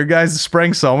time of year, guys. It's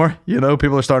spring, summer.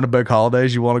 People are starting to book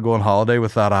holidays. You want to go on holiday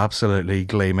with that absolutely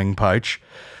gleaming pouch.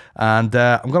 And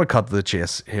I'm going to cut to the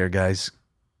chase here, guys.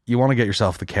 You want to get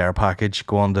yourself the care package.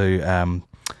 Go on to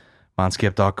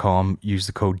manscaped.com. Use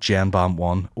the code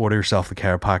GENBAM1. Order yourself the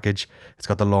care package. It's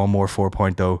got the Lawnmower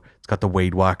 4.0. It's got the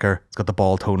Weed Whacker. It's got the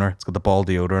ball toner. It's got the ball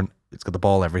deodorant. It's got the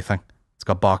ball everything. It's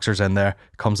got boxers in there.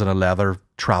 It comes in a leather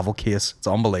travel case. It's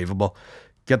unbelievable.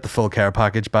 Get the full care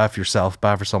package. Buy it for yourself.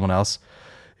 Buy it for someone else.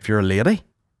 If you're a lady,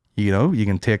 you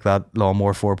can take that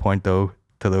Lawnmower 4.0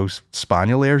 to those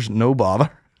spaniel ears. No bother.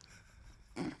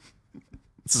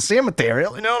 It's the same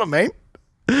material. You know what I mean?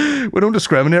 We don't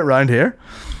discriminate around here.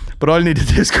 But all you need to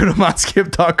do is go to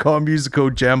manscaped.com, use the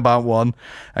code GEMBAM1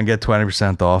 and get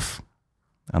 20% off.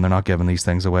 And they're not giving these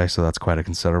things away, so that's quite a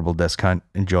considerable discount.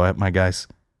 Enjoy it, my guys.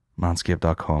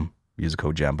 Manscaped.com, use the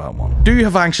code GEMBAM1. Do you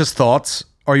have anxious thoughts?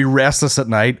 Are you restless at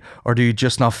night, or do you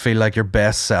just not feel like your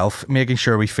best self? Making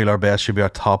sure we feel our best should be our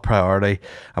top priority,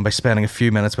 and by spending a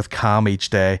few minutes with Calm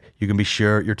each day, you can be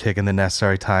sure you're taking the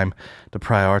necessary time to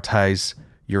prioritize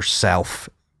yourself.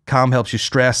 Calm helps you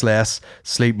stress less,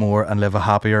 sleep more, and live a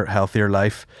happier, healthier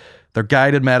life. Their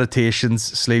guided meditations,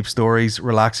 sleep stories,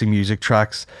 relaxing music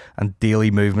tracks, and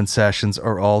daily movement sessions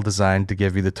are all designed to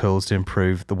give you the tools to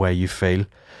improve the way you feel. Do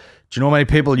you know how many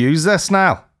people use this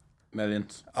now?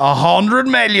 Millions. 100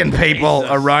 million people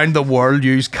around the world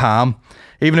use Calm.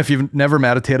 Even if you've never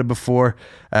meditated before,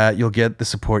 you'll get the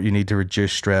support you need to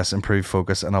reduce stress, improve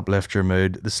focus, and uplift your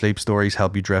mood. The sleep stories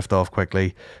help you drift off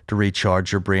quickly to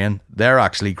recharge your brain. They're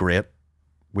actually great.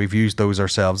 We've used those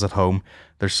ourselves at home.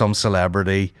 There's some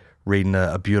celebrity reading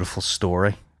a beautiful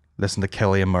story. Listen to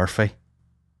Cillian Murphy.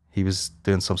 He was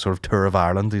doing some sort of tour of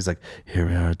Ireland. He's like, here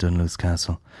we are at Dunluce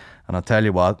Castle. And I'll tell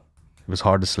you what, it was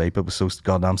hard to sleep. It was so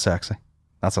goddamn sexy.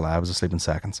 That's a lie. I was asleep in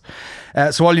seconds.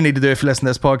 So all you need to do if you listen to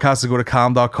this podcast is go to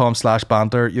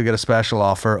calm.com/banter. You'll get a special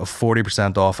offer of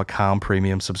 40% off a Calm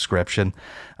Premium subscription,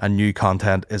 and new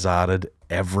content is added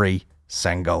every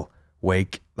single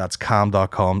week. That's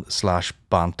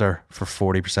calm.com/banter for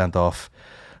 40% off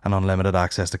and unlimited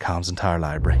access to Calm's entire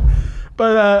library.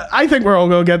 But I think we're all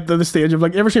going to get to the stage of,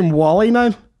 like, you ever seen Wall-E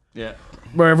now? Yeah.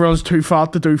 Where everyone's too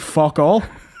fat to do fuck all.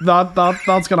 That's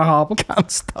going to happen.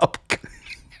 Can't stop.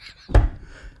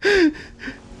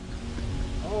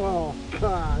 Oh,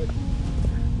 God.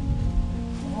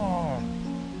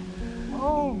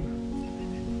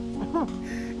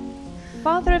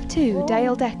 Father of two,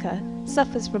 Dale Decker,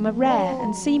 suffers from a rare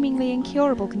and seemingly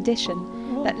incurable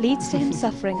condition that leads to him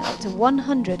suffering up to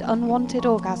 100 unwanted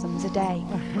orgasms a day.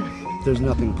 There's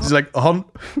nothing. He's like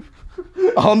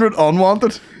 100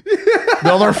 unwanted.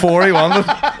 The other 4 he wanted.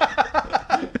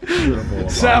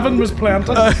 7 was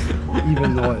plenty.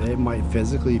 Even though it might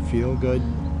physically feel good,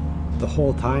 the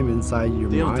whole time inside your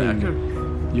Dale mind, Decker.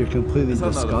 you're completely Is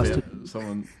that not a disgusted.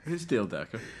 Someone who's Dale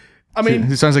Decker? I mean,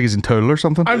 he sounds like he's in Total or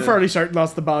something. I'm fairly certain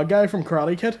that's the bad guy from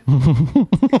Karate Kid.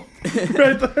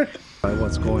 Right there.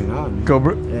 What's going on. Go,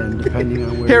 bro. And depending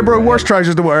on where Here, bro, you're worst at,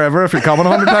 trousers to wear ever if you're coming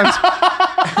 100 times.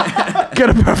 Get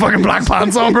a pair of fucking black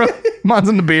pants on, bro. Man's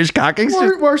in the beige khakis.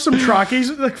 Wear some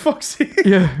trackies, like fuck's sake.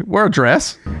 Yeah, wear a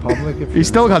dress. public, if He's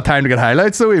still got time to get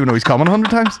highlights though, even though he's coming 100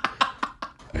 times.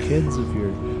 kids, if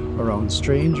you're around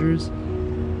strangers,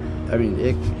 I mean,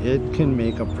 it can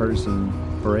make a person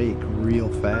break real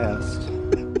fast.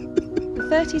 The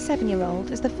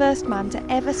 37-year-old is the first man to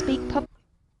ever speak publicly.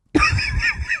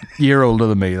 Year older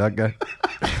than me, that guy.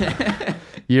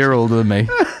 Year older than me.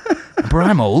 Bro,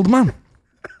 I'm old, man.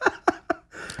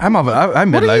 I'm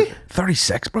midlife.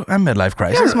 36, bro. I'm midlife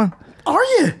crisis, man. Are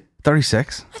you?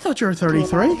 36. I thought you were Health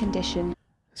 33. condition.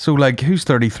 So, like, who's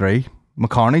 33?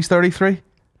 McCartney's 33?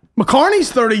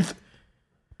 McCartney's 30.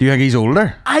 Do you think he's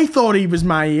older? I thought he was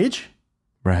my age.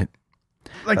 Right.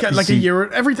 Like a see- year.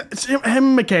 Him,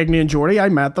 McKegney, and Geordie. I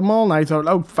met them all, and I thought,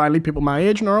 oh, finally, people my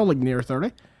age, and they're all like near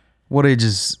 30. What age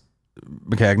is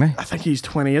McKegney? I think he's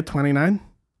 28, 29,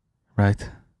 Right.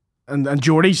 and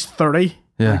Geordie's 30.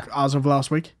 Yeah. Like, as of last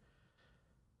week.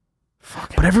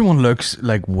 But everyone looks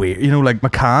like weird. You know, like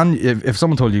McCann, if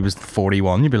someone told you he was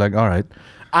 41, you'd be like, all right.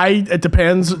 It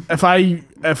depends. If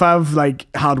I've like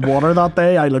had water that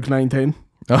day, I look 19.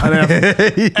 And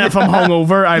if I'm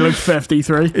hungover, I look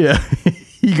 53. Yeah.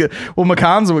 Well,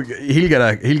 McCann's, he'll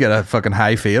get a fucking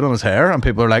high fade on his hair, and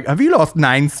people are like, have you lost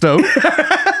 9 stone?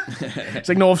 It's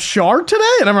like, no, I've showered today,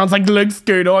 and everyone's like, looks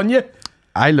good on you.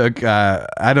 I look,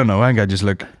 I don't know, I think I just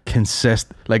look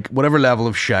like whatever level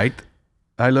of shite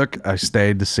I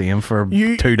stayed the same for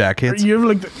 2 decades. You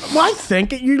look. Well, I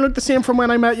think you look the same from when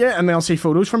I met you, and then I'll see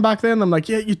photos from back then. And I'm like,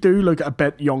 yeah, you do look a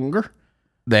bit younger.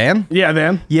 Then? Yeah,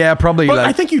 then. Yeah, probably. But like,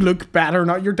 I think you look better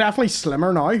now. You're definitely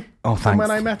slimmer now. Oh, Than thanks.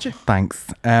 when I met you.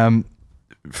 Thanks.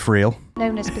 Frail.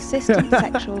 Known as persistent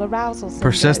sexual arousal syndrome.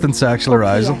 Persistent sexual or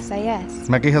arousal. PSAS.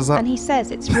 Mickey has that. And he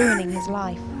says it's ruining his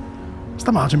life. Just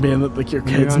imagine being at like your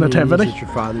When you're kid's on your knees nativity. at your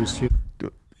father's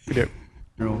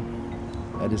funeral,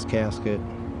 at his casket,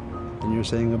 and you're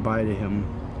saying goodbye to him,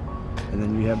 and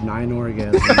then you have 9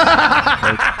 orgasms.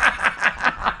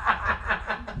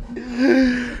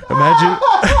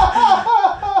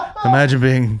 Imagine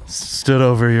being stood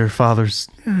over your father's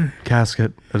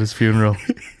casket at his funeral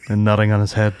and nutting on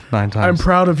his head 9 times. I'm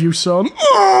proud of you, son.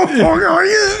 Oh, fuck are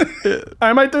you?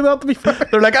 I might do that, to be fair.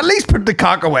 They're like, at least put the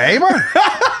cock away, man.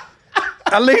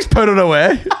 At least put it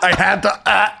away. I had to.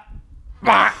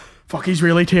 Fuck, he's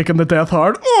really taking the death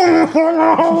hard.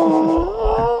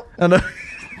 And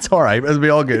it's all right. It'll be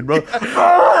all good, bro.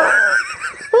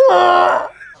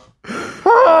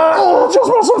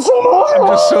 I'm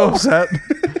just so upset.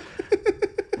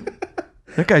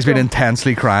 That guy's been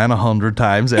intensely crying 100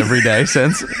 times every day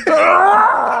since.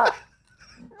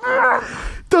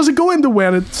 Does it go into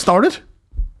when it started?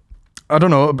 I don't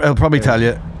know. I'll probably tell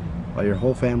you. While your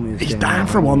whole family is He's standing dying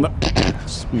for around one.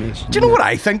 Do you know what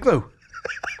I think though?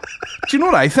 Do you know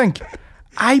what I think?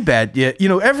 I bet you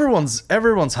know everyone's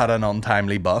had an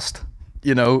untimely bust.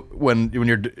 You know when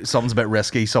something's a bit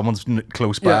risky, someone's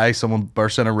close by, Yeah. someone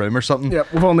bursts in a room or something. Yeah,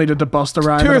 we've all needed to bust a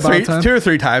rhyme. 2 or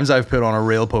 3 times I've put on a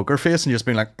real poker face and just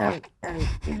been like,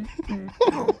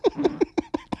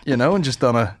 you know, and just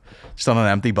done an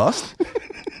empty bust.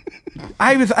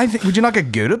 I think would you not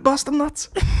get good at busting nuts?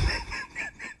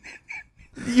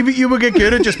 You would get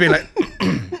good at just being like,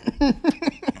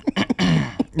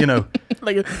 you know,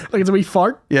 like it's a wee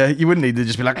fart. yeah. You wouldn't need to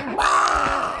just be like,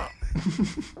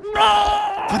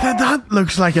 But that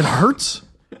looks like it hurts.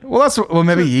 well,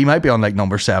 maybe he might be on like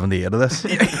number 78 of this.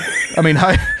 I mean,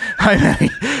 how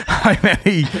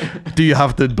many do you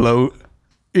have to blow?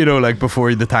 You know, like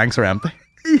before the tanks are empty.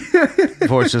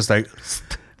 Before it's just like.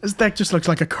 His dick just looks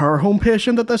like a care home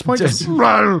patient at this point. Just-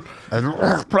 I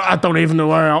don't even know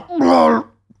where I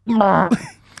am.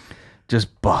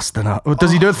 Just busting up. Well,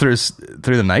 does he do it through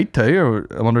the night too, or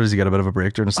I wonder does he get a bit of a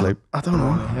break during his sleep? I don't know.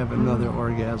 I have another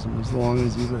orgasm as long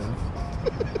as you live.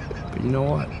 But you know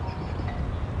what?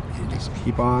 You just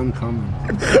keep on coming.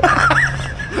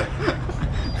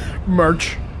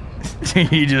 Merch.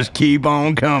 You just keep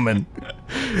on coming.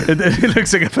 It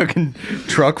looks like a fucking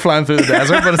truck flying through the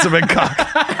desert, but it's a big cock.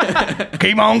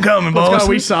 Keep on coming, It's got boss. a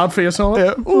wee sad face on it.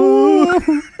 Yeah. Ooh.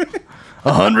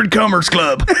 100 Cummers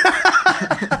Club.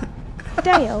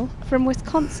 Dale, from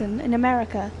Wisconsin in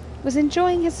America, was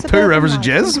enjoying his 2 suburban rivers of life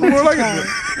jizz? in More like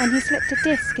 2012 when he slipped a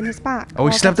disc in his back Oh, he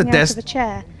while slipped a getting out disc. of a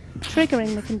chair,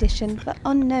 triggering the condition for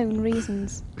unknown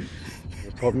reasons.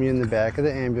 They put me in the back of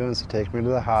the ambulance to take me to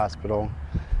the hospital.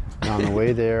 And on the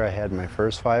way there, I had my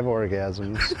first 5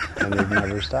 orgasms, and they've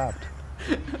never stopped.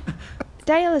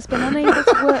 Dale has been unable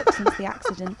to work since the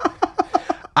accident.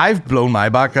 I've blown my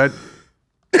back out,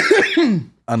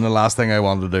 and the last thing I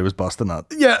wanted to do was bust a nut.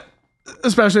 Yeah,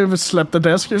 especially if it slipped the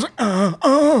disc. You're just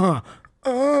like,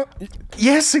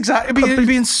 Yes, exactly. It'd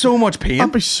be in so much pain.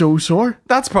 I'd be so sore.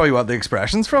 That's probably what the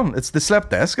expression's from. It's the slipped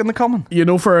disc in the common. You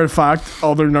know for a fact,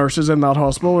 other nurses in that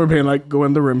hospital were being like, go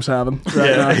into room 7.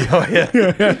 Right now. Oh,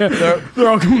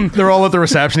 yeah. They're all at the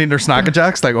reception eating their snack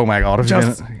jacks. Like, oh my god, have you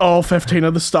Just been... all 15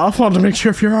 of the staff wanted to make sure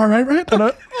if you're all right, right?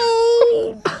 And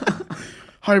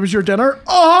how was your dinner?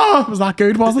 Oh, was that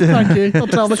good, was it? Thank you. I'll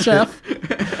tell the chef.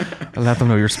 I'll let them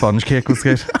know your sponge cake was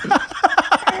good.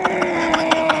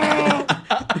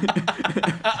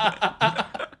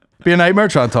 Be a nightmare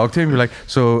trying to talk to him. You're like,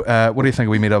 so what do you think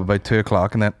we meet up about 2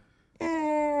 o'clock? And then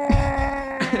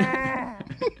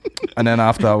and then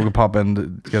after that we could pop in to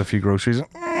get a few groceries.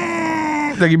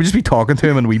 Like, you would just be talking to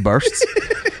him in wee bursts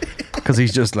because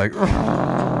he's just like...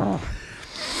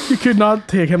 You could not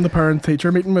take him to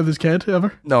parent-teacher meeting with his kid,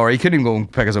 ever? No, or he couldn't even go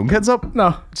and pick his own kids up.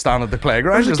 No. Stand at the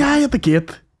playground. There's a guy at the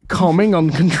gate coming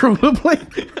uncontrollably.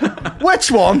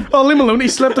 Which one? Ollie Maloney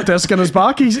slipped a disc in his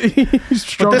back. He's But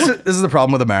struggling. this is the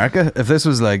problem with America. If this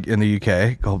was like in the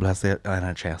UK, God bless the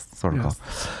NHS, sort of call.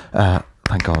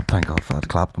 Thank God for that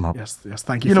clap. Them up. Yes,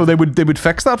 thank you. You know, they would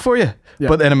fix that for you. Yeah.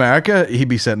 But in America, he'd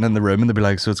be sitting in the room and they'd be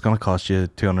like, so it's going to cost you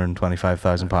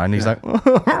 £225,000. He's like,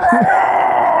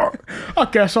 I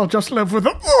guess I'll just live with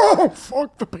it. Oh,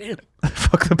 fuck the pain.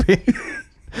 fuck the pain.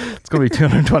 It's going to be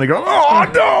 220 grand. Oh,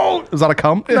 no. Is that a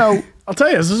cum? No, I'll tell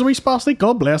you, this is a wee spastic.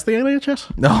 God bless the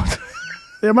NHS. No.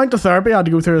 The amount of therapy I had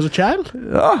to go through as a child.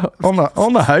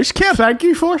 On the house, kid. Thank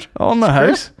you for it. On the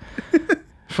house.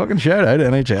 Fucking shout out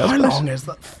NHS. How long is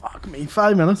that? Fuck me,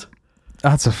 5 minutes.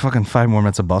 That's a fucking 5 more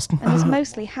minutes of busting. And is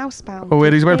mostly housebound. Oh,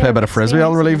 wait, he's going to play a Fear bit of frisbee.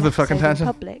 I'll relieve the experiencing fucking an episode in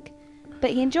tension. Public. But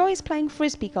he enjoys playing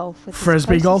frisbee golf with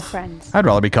Frisbee his golf? closest friends. I'd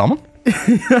rather be coming.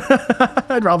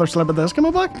 I'd rather slip a disc in my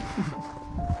back.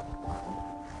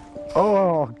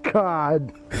 Oh,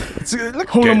 God. Look,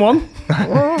 Hole in one.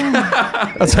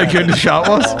 that's how good the shot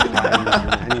was.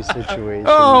 In any situation.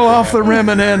 Oh, off the rim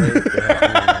and in.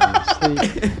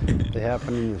 They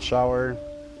happen in the shower.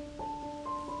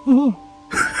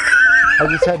 I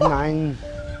just had 9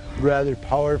 rather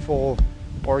powerful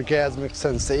orgasmic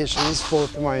sensations flow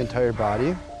through my entire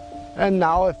body. And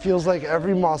now it feels like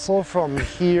every muscle from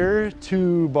here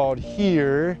to about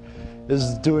here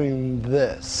is doing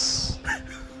this.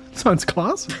 Sounds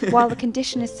class. While the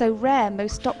condition is so rare,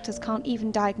 most doctors can't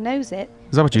even diagnose it.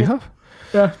 Is that what you have?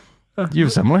 Yeah. You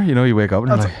have similar. You know, you wake up and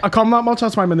you're like, I come that much,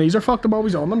 that's why my knees are fucked. I'm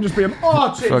always on them, just being,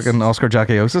 oh, jeez. fucking Oscar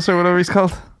Jacquiosis or whatever he's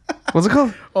called. What's it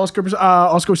called? Oscar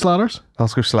Slatters.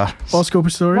 Oscar Slatters. Oscar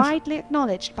Pistorius. Widely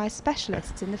acknowledged by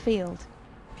specialists in the field.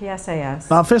 PSAS.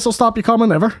 That face will stop you coming,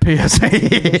 never. PSA.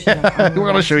 We're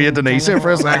going to show you Denise here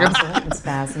for a second.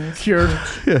 Spasms, Cured.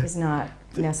 which is not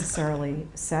necessarily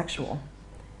sexual.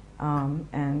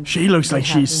 And She looks we like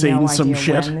have she's seen no some idea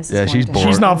shit. when this is Yeah, going she's to bored.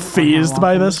 She's happen not or how phased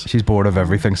by often. this. She's bored of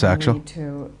everything Will sexual. lead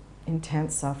to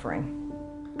intense suffering.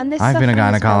 And this I've been a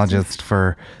suffering is gynecologist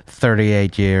for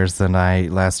 38 years and I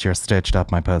last year stitched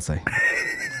up my pussy.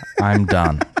 I'm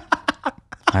done.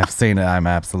 I've seen it. I'm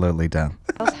absolutely done.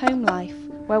 Dale's home life,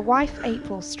 where wife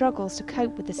April struggles to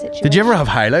cope with the situation. Did you ever have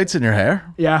highlights in your hair?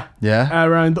 Yeah. Yeah.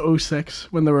 Around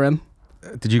 06 when they were in.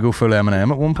 Did you go full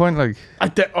Eminem at one point? Like, I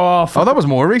did. Oh, fuck. oh, that was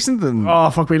more recent than. Oh,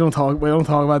 fuck. We don't talk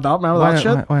about that. Remember why, that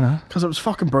shit? why not? Because it was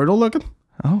fucking brutal looking.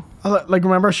 Oh, Like,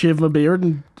 remember I shaved my beard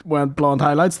and went blonde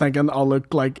highlights thinking I'll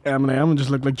look like Eminem and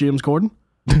just look like James Corden.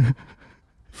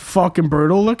 Fucking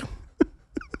brutal looking.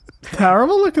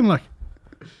 Terrible looking, like.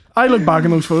 I look back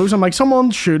in those photos, I'm like,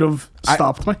 someone should have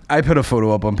stopped me. I put a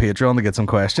photo up on Patreon to get some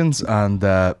questions, and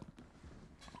I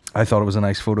thought it was a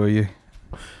nice photo of you.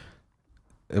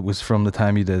 It was from the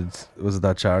time you did. Was it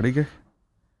that charity gig?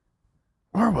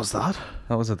 Where was that?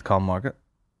 That was at the Common Market.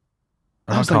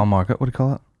 Or I not was like- Common Market. What do you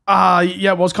call it?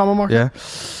 Yeah, it was Common Market. Yeah.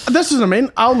 This is what I mean.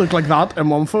 I'll look like that in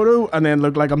one photo and then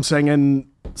look like I'm singing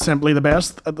Simply the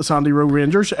Best at the Sandy Row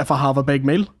Rangers if I have a big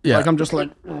meal. Yeah. Like I'm just like,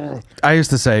 ugh. I used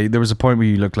to say there was a point where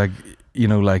you looked like, you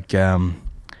know, like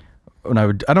when I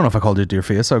don't know if I called you to your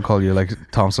face, I would call you like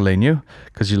Thompson,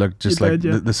 because you look just You like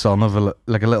did, yeah. the son of a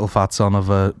little fat son of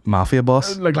a mafia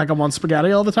boss Look like I want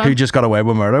spaghetti all the time. who just got away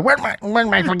with murder. Where's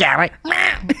my spaghetti?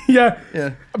 Yeah.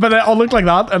 Yeah. But then I'll look like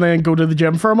that and then go to the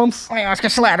gym for a month. Oscar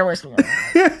Slatters.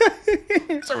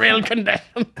 It's a real condition.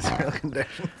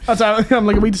 That's how, I'm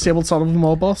like a wee disabled son of a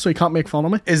mob boss, so he can't make fun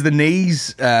of me. Is the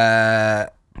knees to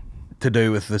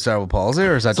do with the cerebral palsy,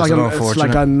 or is that It's just like, an it's unfortunate?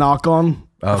 like a knock-on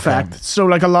Okay. effect. So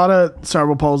like a lot of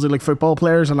cerebral palsy, like football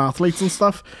players and athletes and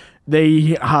stuff,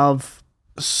 they have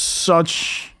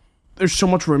such there's so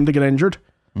much room to get injured.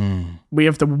 We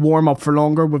have to warm up for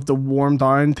longer. We have to warm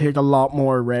down, take a lot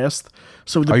more rest.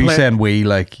 So Are you saying we,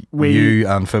 like you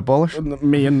and footballers?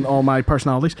 Me and all my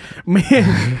personalities. Me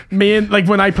and like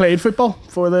when I played football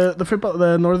for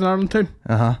the Northern Ireland team.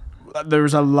 There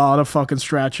was a lot of fucking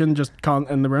stretching just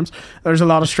in the rooms. There's a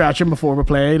lot of stretching before we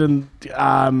played, and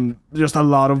just a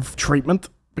lot of treatment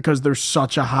because there's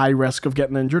such a high risk of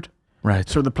getting injured. Right.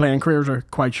 So the playing careers are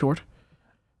quite short.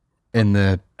 In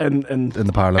the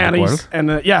Paralympic world?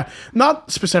 And yeah, not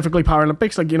specifically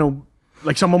Paralympics. Like, you know,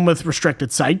 like someone with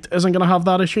restricted sight isn't going to have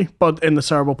that issue, but in the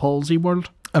cerebral palsy world.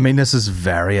 I mean, this is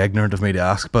very ignorant of me to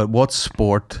ask, but what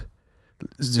sport?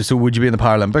 So would you be in the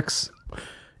Paralympics?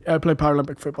 Yeah, I play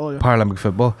Paralympic football, yeah. Paralympic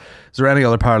football. Is there any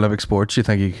other Paralympic sports you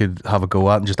think you could have a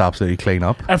go at and just absolutely clean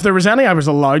up? If there was any I was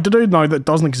allowed to do, now that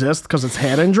doesn't exist because it's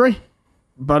head injury.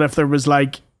 But if there was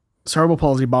like cerebral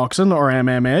palsy boxing or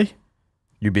MMA,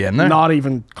 you'd be in there? Not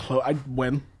even close. I'd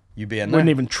win. You'd be in there? Wouldn't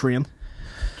even train.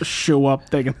 Just show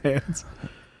up taking heads.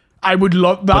 I would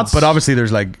love that. But obviously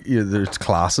there's like, there's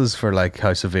classes for like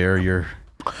how severe your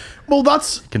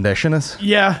condition is.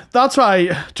 Yeah, that's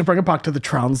why, to bring it back to the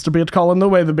trans debate, Colin, the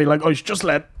way they'd be like, oh, you should just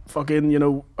let fucking, you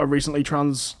know, a recently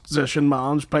transitioned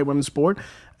man just play women's sport.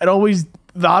 That always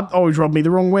rubbed me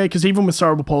the wrong way, because even with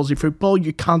cerebral palsy football,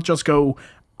 you can't just go,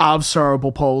 I have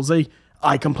cerebral palsy,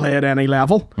 I can play at any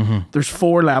level. There's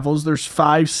 4 levels. There's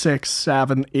 5, 6,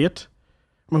 7, 8.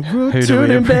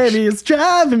 Tuning, baby, it's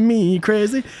driving me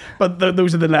crazy. But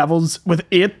those are the levels, with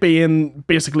 8 being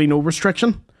basically no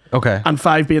restriction. Okay. And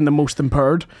 5 being the most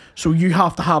impaired. So you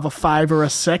have to have a 5 or a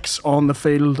 6 on the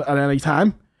field at any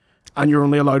time, and you're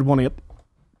only allowed 1 8.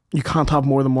 You can't have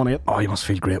more than 1 8. Oh, you must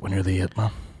feel great when you're the 8,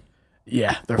 man.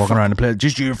 Yeah, they're walking around the place.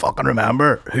 Just you fucking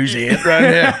remember who's 8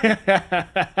 right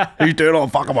here. Who's doing all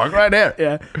the fucking work right here.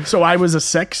 Yeah. So I was a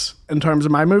 6 in terms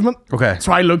of my movement. Okay.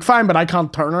 So I look fine, but I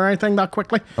can't turn or anything that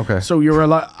quickly. Okay. So you were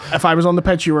allowed, if I was on the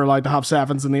pitch, you were allowed to have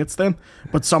 7s and 8s then.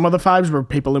 But some of the 5s were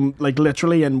people in, like,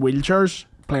 literally in wheelchairs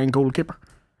playing goalkeeper.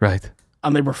 Right.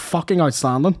 And they were fucking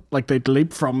outstanding. Like, they'd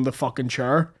leap from the fucking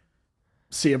chair,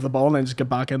 save the ball, and then just get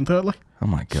back into it. Like, oh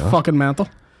my God. It's fucking mental.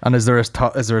 And is there a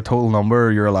total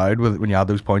number you're allowed with when you add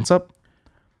those points up?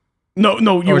 No.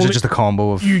 Or is it just a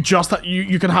combo of? You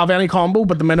can have any combo,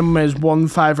 but the minimum is 1,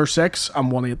 5, or 6,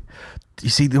 and 1 8. You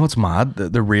see, you know what's mad?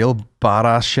 The real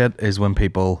badass shit is when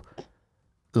people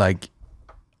like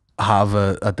have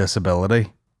a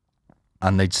disability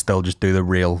and they still just do the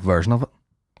real version of it.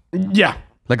 Yeah.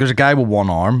 Like there's a guy with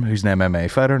 1 arm who's an MMA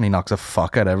fighter and he knocks the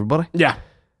fuck out of everybody. Yeah.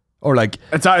 Or like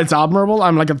it's admirable.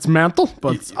 I'm like, it's mental,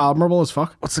 but it's admirable as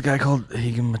fuck. What's the guy called?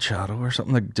 Higan Machado or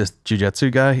something, like just jiu-jitsu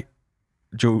guy.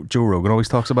 Joe Rogan always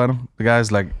talks about him. The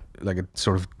guy's like a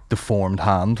sort of deformed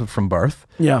hand from birth.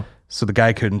 Yeah. So the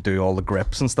guy couldn't do all the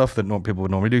grips and stuff that people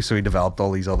would normally do. So he developed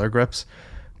all these other grips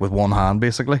with 1 hand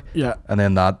basically. Yeah. And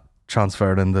then that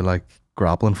transferred into like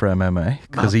grappling for MMA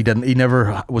because he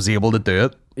never was able to do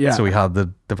it. Yeah. So he had to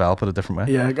develop it a different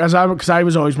way. Yeah, because I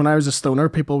was always, when I was a stoner,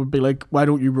 people would be like, why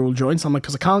don't you roll joints? I'm like,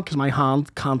 because I can't, because my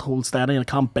hand can't hold steady and I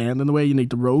can't bend in the way you need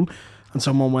to roll. And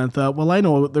someone went, well, I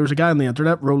know there's a guy on the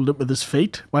internet rolled it with his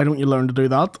feet. Why don't you learn to do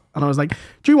that? And I was like,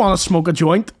 do you want to smoke a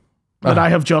joint that I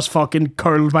have just fucking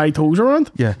curled my toes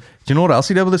around? Yeah. Do you know what else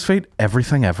he did with his feet?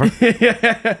 Everything ever.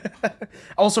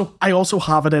 Also, I also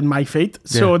have it in my feet,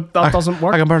 so that doesn't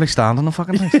work. I can barely stand on the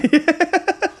fucking thing.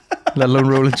 Let alone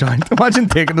roll a joint. Imagine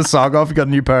taking the sock off, you got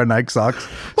a new pair of Nike socks.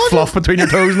 Fluff between your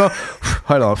toes now.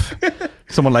 Hold off.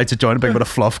 Someone lights a joint, a big bit of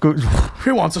fluff goes.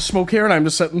 Who wants a smoke here? And I'm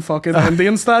just sitting fucking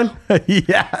Indian style.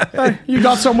 Yeah. You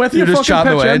got some with you? You're just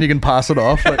chatting away and you can pass it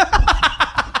off. Like.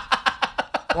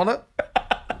 Want it?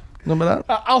 Remember that?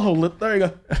 I'll hold it. There you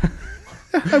go.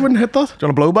 I wouldn't hit that. Do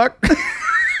you want a blowback?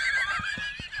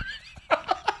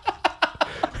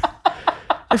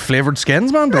 Flavoured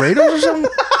skins, man. Doritos or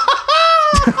something.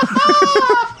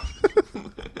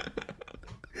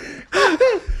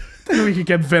 Then we could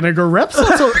get vinegar rips. If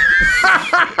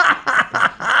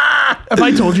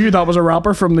I told you that was a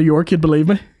rapper from New York, you'd believe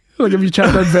me. Like if you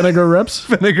checked out vinegar rips.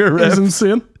 Vinegar rips. It's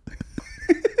insane.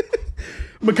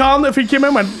 McCann, if he came in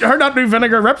and went, heard that new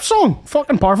Vinegar Rip song?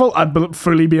 Fucking powerful. I'd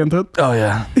fully be into it. Oh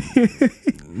yeah.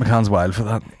 McCann's wild for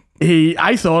that.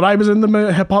 I thought I was in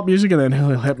the hip hop music, and then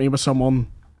he'll hit me with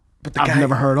someone I've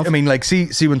never heard of. I mean, like,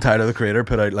 see when Tyler the Creator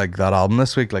put out like that album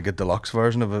this week, like a deluxe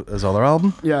version of his other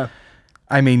album. Yeah.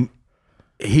 I mean,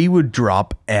 he would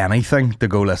drop anything to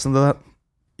go listen to that.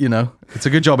 You know, it's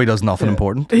a good job he does nothing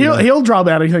important. He'll drop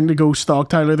anything to go stalk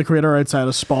Tyler the Creator outside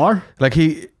a Spar. Like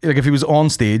if he was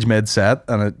on stage mid set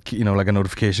and it, you know, like a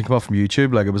notification come up from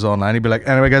YouTube, like it was online, he'd be like,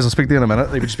 "Anyway, guys, I'll speak to you in a minute."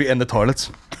 He would just be in the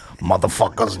toilets,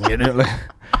 motherfuckers. You know, like,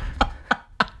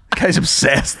 guy's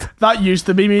obsessed. That used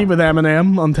to be me with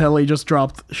Eminem until he just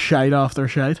dropped shite after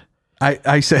shite.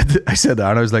 I said to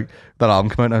Aaron, I was like, that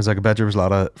album came out and I was like, I bet there was a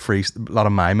lot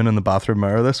of miming in the bathroom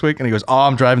mirror this week. And he goes, oh,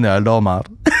 I'm driving the aisle all mad.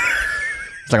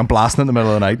 It's like I'm blasting it in the middle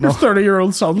of the night now. Your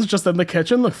 30-year-old son's just in the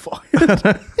kitchen like, fuck.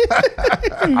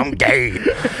 I'm gay.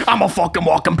 I'm a fucking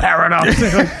walking paradox.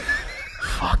 Like,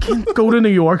 fucking go to New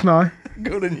York now.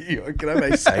 Go to New York, get out of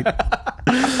my sight.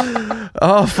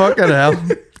 Oh, fucking hell.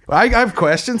 I have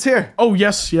questions here. Oh,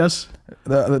 yes.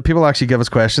 The people actually give us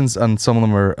questions, and some of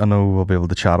them I know we'll be able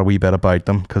to chat a wee bit about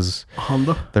them because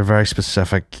they're very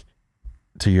specific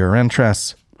to your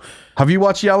interests. Have you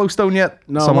watched Yellowstone yet?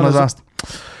 No. Someone has asked.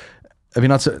 Have you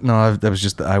not? No, that was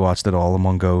just I watched it all in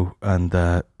one go and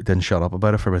didn't shut up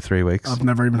about it for about 3 weeks. I've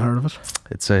never even heard of it.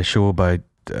 It's a show about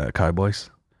cowboys.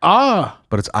 Ah,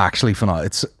 But it's actually phenomenal.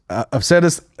 It's I've said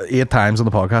this 8 times on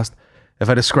the podcast. If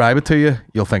I describe it to you,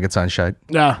 you'll think it sounds shite.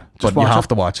 yeah. But you have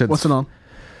to watch it. What's it on?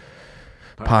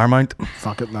 Paramount.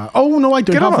 Fuck it now. Oh no, I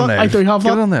do have that. I do have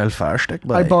Get it that. on the old Fire Stick. I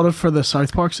buddy. bought it for the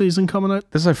South Park season coming out.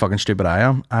 This is how fucking stupid I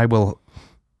am. I will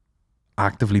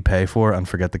actively pay for and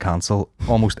forget to cancel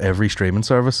almost every streaming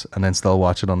service and then still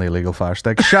watch it on the illegal Fire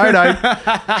Stick. Shout out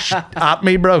at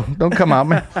me, bro. Don't come at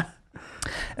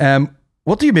me.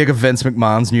 What do you make of Vince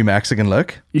McMahon's New Mexican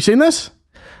look? You seen this?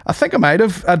 I think I might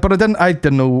have, but I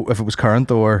didn't know if it was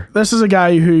current or. This is a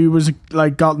guy who was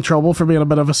like got in trouble for being a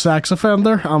bit of a sex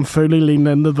offender. I'm fully leaning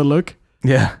into the look.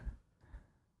 Yeah.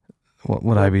 What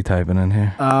would I be typing in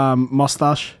here?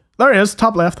 Mustache. There he is,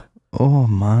 top left. Oh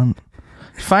man.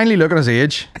 Finally look at his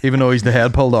age, even though he's the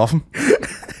head pulled off him.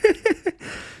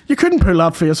 You couldn't pull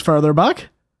that face further back.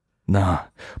 Nah.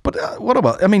 But what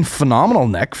about, I mean, phenomenal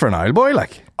neck for an old boy,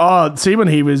 like. Oh, see when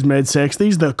he was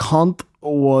mid-60s, the cunt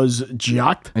was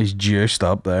jacked. He's juiced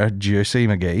up there. Juicy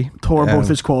McGee. Tore both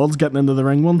his quads getting into the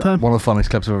ring one time. One of the funniest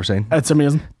clips I've ever seen. It's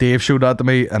amazing. Dave showed that to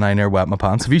me and I near wet my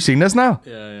pants. Have you seen this now?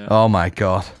 Yeah. Oh my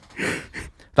god.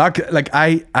 That like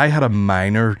I had a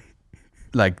minor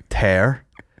like tear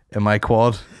in my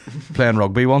quad playing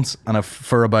rugby once, and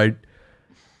for about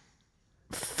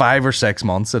 5 or 6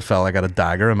 months it felt like I had a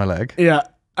dagger in my leg. Yeah.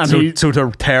 And So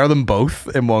to tear them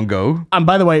both in one go. And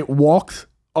by the way, walked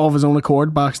of his own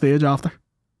accord backstage after.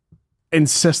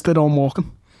 Insisted on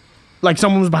walking. Like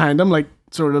someone was behind him, like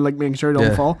sort of like making sure he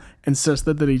don't fall.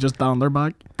 Insisted that he just down their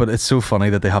back. But it's so funny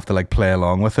that they have to like play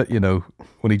along with it, you know.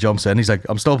 When he jumps in, he's like,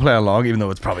 I'm still playing along, even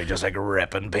though it's probably just like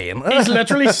ripping pain. He's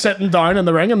literally sitting down in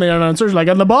the ring, and the announcer's like,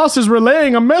 and the boss is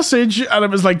relaying a message. And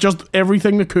it was like just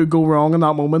everything that could go wrong in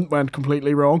that moment went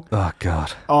completely wrong. Oh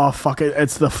god. Oh fuck it.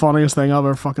 It's the funniest thing I've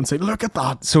ever fucking seen. Look at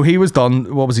that. So he was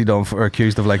done, what was he done for?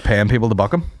 Accused of like paying people to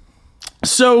buck him?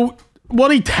 So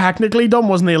what he technically done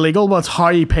wasn't illegal, but it's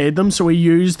how he paid them. So he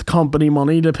used company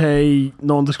money to pay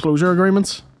non-disclosure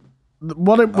agreements.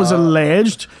 What it was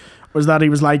alleged was that he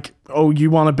was like, oh, you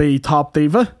want to be top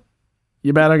diva?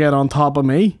 You better get on top of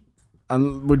me.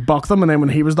 And would buck them. And then when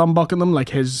he was done bucking them, like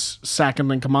his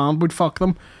second in command would fuck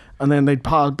them. And then they'd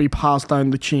be passed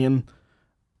down the chain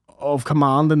of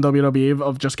command in WWE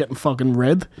of just getting fucking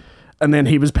rid. And then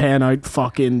he was paying out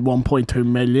fucking 1.2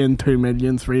 million, 2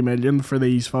 million, 3 million for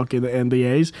these fucking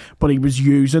NDAs. But he was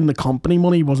using the company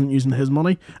money. He wasn't using his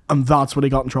money. And that's what he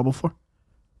got in trouble for.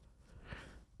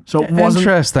 So it wasn't,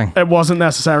 interesting. It wasn't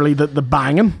necessarily the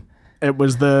banging. It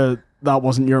was that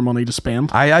wasn't your money to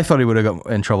spend. I thought he would have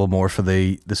got in trouble more for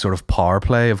the sort of power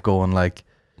play of going like,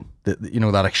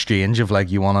 that exchange of like,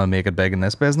 you want to make it big in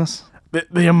this business?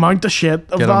 The amount of shit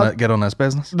of get on this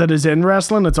business that is in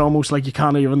wrestling, it's almost like you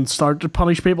can't even start to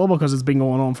punish people because it's been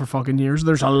going on for fucking years.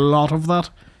 There's a lot of that.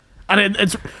 And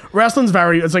it's wrestling's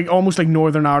it's like almost like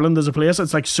Northern Ireland as a place.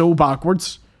 It's like so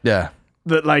backwards. Yeah.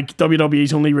 That like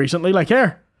WWE's only recently like,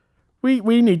 here,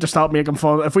 we need to stop making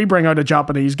fun. If we bring out a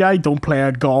Japanese guy, don't play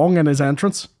a gong in his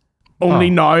entrance. Only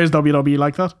now is WWE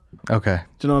like that. Okay.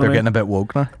 Do you know what They're I mean? getting a bit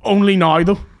woke now. Only now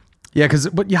though. Yeah,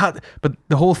 but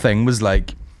the whole thing was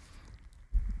like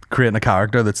creating a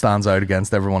character that stands out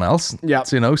against everyone else. Yeah.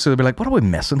 So, so they'd be like, what are we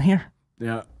missing here?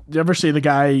 Yeah. Do you ever see the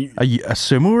guy A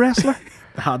sumo wrestler?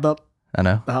 that had that? I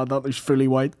know. That had that. He's fully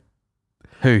white.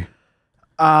 Who?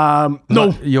 No.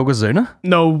 Yokozuna?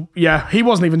 No. Yeah. He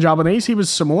wasn't even Japanese. He was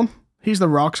Samoan. He's The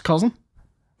Rock's cousin.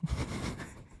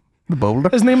 The boulder?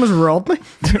 His name was Rodney.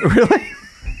 Really?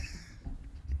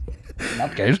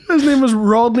 Not good. His name was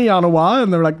Rodney Anawa,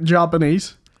 and they're like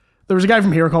Japanese. There was a guy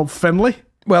from here called Finley.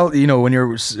 Well, when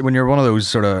you're one of those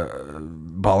sort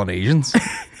of Polynesians,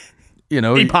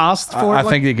 he passed for I it.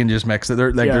 think they can just mix it.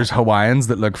 There's Hawaiians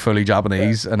that look fully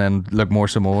Japanese and then look more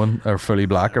Samoan or fully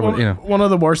black or One of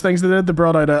the worst things they did, they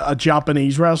brought out a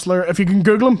Japanese wrestler. If you can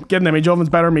Google him, get an image of him. It's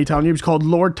better than me telling you. He was called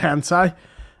Lord Tensai,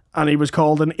 and he was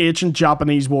called an ancient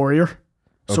Japanese warrior.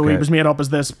 So he Okay. was made up as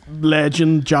this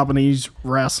legend Japanese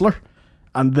wrestler,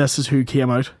 and this is who came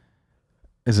out.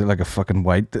 Is it like a fucking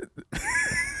white?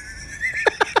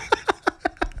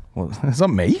 Well, is that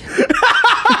me?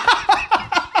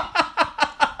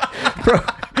 Bro.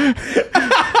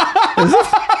 Is it?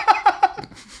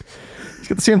 He's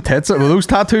got the same tits. Were those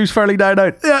tattoos fairly died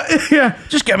out? Yeah.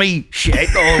 Just give me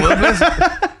shit all over the place.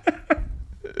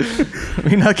 I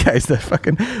mean, that guy's the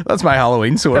fucking. That's my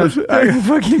Halloween sword. I can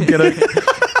fucking get it.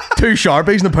 2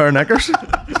 Sharpies and a pair of knickers.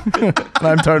 And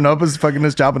I'm turning up as fucking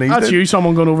this Japanese. That's dude. you,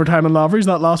 someone going overtime in Lavery's,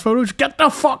 that last photo. Just get the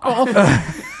fuck off.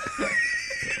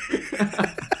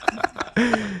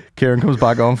 Kieran comes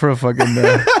back on for a fucking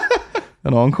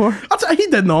an encore. He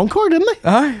did an encore, didn't he?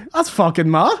 Aye. That's fucking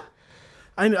mad.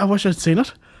 I wish I'd seen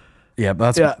it. Yeah,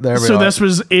 that's Yeah. there we So are. this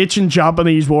was ancient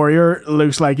Japanese warrior.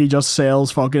 Looks like he just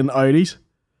sells fucking Audis.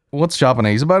 What's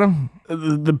Japanese about him?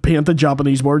 The painted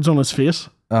Japanese words on his face.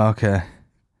 Oh, okay.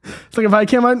 It's like if I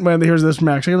came out and went, here's this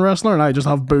Mexican wrestler, and I just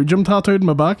have Boojum tattooed in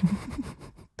my back.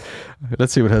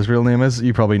 Let's see what his real name is.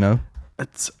 You probably know.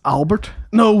 It's Albert.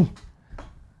 No.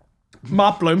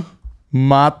 Matt Bloom.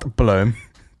 Matt Bloom.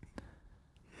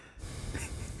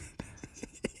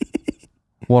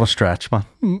 What a stretch, man.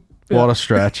 What a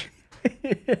stretch.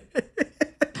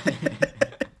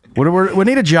 We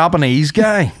need a Japanese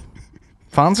guy.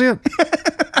 Fancy it?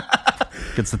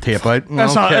 Gets the tape out.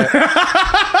 That's Okay.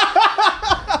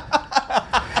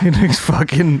 He looks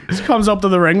fucking Comes up to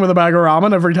the ring with a bag of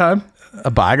ramen every time. a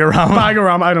bag of ramen. Bag of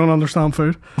ramen. I don't understand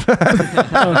food.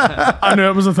 I knew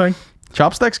it was a thing.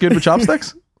 Chopsticks? Good with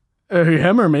chopsticks? Who,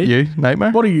 him or me? You?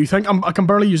 Nightmare? What do you think? I can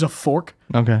barely use a fork.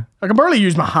 Okay. I can barely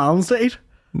use my hands to eat.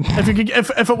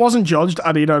 If it wasn't judged,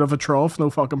 I'd eat out of a trough, no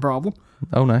fucking problem.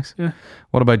 Oh, nice. Yeah.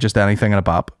 What about just anything in a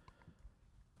bap?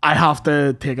 I have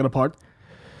to take it apart.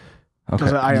 Okay.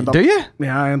 'Cause I end up- Do you?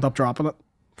 Yeah, I end up dropping it.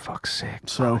 Fuck's sake.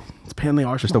 So it's a pain in the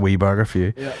arse. Just a wee burger for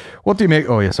you. Yeah. What do you make?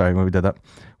 Oh, yeah, sorry, we did that.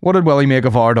 What did Willie make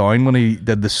of our down when he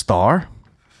did the star?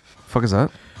 Fuck is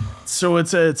that? So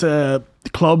it's a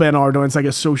club in Ardo. It's like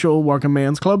a social working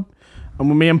men's club. And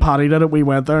when me and Paddy did it, we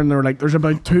went there and they were like, there's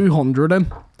about 200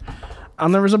 in.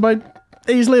 And there was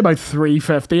easily about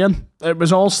 350 in. It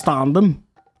was all standing,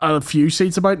 and a few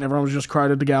seats about, and everyone was just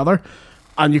crowded together.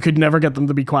 And you could never get them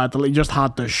to be quiet. You just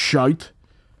had to shout.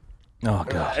 Oh,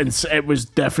 God. It was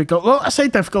difficult. Well, I say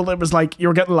difficult. It was like you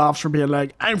were getting laughs for being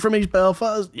like, I'm from East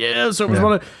Belfast. Yeah. So it was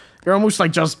Yeah. you're almost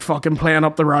like just fucking playing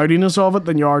up the rowdiness of it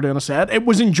than you are doing a set. It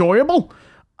was enjoyable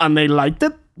and they liked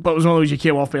it, but it was one of those you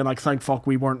came off being like, thank fuck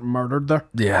we weren't murdered there.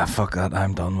 Yeah, fuck that.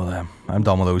 I'm done with them. I'm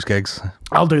done with those gigs.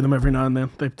 I'll do them every now and then.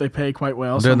 They pay quite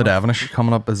well. I'm doing the Devonish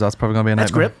coming up. That's probably going to be a nightmare.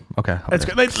 It's great. Okay. It's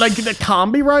good. Like it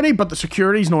can be rowdy, but the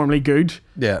security's normally good.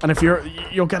 Yeah. And if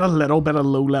you'll get a little bit of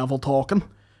low level talking,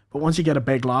 but once you get a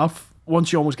big laugh,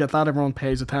 once you almost get that, everyone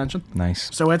pays attention.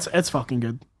 Nice. So it's fucking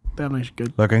good. Definitely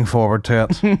good. Looking forward to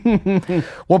it.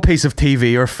 What piece of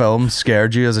TV or film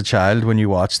scared you as a child when you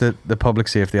watched it? The public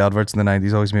safety adverts in the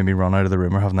 90s always made me run out of the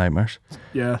room or have nightmares.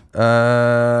 Yeah.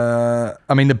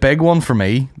 I mean, the big one for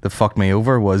me that fucked me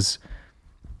over was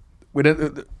we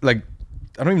did like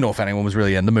I don't even know if anyone was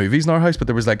really into movies in our house, but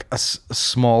there was like a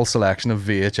small selection of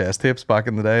VHS tapes back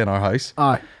in the day in our house,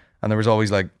 Aye. and there was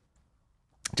always like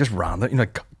just random,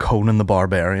 like Conan the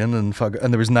Barbarian and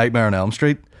there was Nightmare on Elm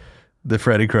Street, the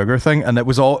Freddy Krueger thing, and it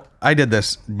was all I did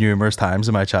this numerous times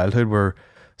in my childhood where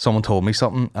someone told me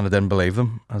something and I didn't believe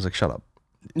them. I was like, shut up.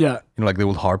 Yeah. You know, like the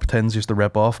old harp tins used to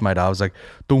rip off. My dad was like,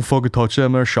 don't fucking touch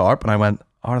them, they're sharp. And I went,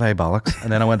 are they bollocks?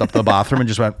 And then I went up to the bathroom and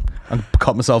just went and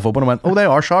cut myself open and went, oh, they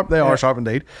are sharp. They are sharp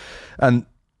indeed. And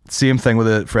same thing with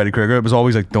the Freddy Krueger. It was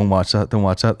always like, don't watch that, don't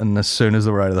watch that. And as soon as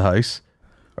they were out of the house,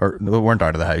 or they weren't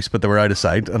out of the house, but they were out of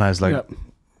sight, and I was like,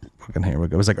 fucking here we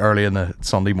go. It was like early in the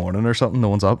Sunday morning or something, no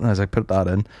one's up, and I was like, put that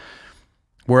in.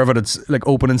 Wherever it's like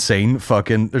opening scene,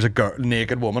 fucking there's a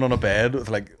naked woman on a bed with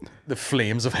like the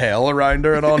flames of hell around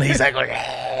her and on. He's like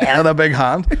and a big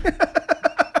hand,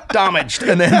 damaged,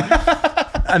 and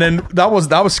then that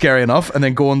was scary enough. And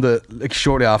then going to like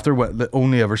shortly after, the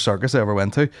only ever circus I ever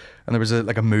went to, and there was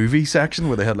like a movie section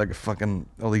where they had like a fucking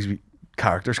all these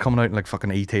characters coming out and like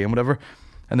fucking ET and whatever,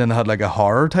 and then they had like a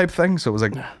horror type thing. So it was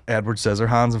like Edward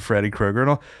Scissorhands and Freddy Krueger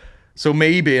and all. So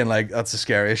me being like, that's the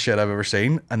scariest shit I've ever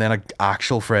seen, and then like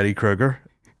actual Freddy Krueger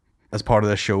as part of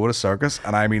this show at a circus,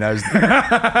 and I mean I was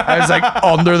like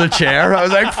under the chair. I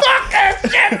was like, fuck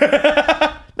this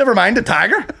shit. Never mind the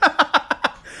tiger.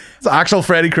 It's actual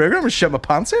Freddy Krueger. I'm gonna shit my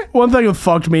pants here. One thing that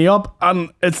fucked me up, and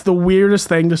it's the weirdest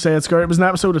thing to say it's scary. It was an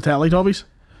episode of Teletubbies.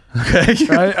 Okay.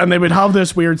 Right? And they would have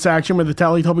this weird section where the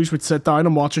Teletubbies would sit down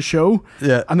and watch a show.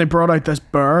 Yeah. And they brought out this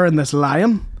bear and this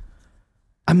lion.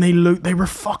 And they were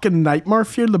fucking nightmare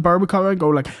fuel. The bird would come out and go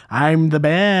like, I'm the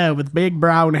bear with big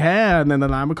brown hair. And then the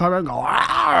lamb would come out and go,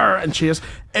 "Arr!" and chase.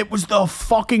 It was the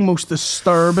fucking most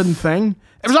disturbing thing.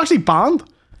 It was actually banned.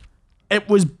 It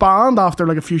was banned after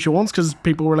like a few showings because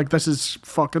people were like, this is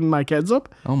fucking my kids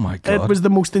up. Oh my God. It was the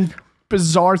most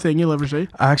bizarre thing you'll ever see.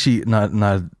 Actually,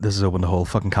 now this is open the whole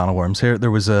fucking can of worms here.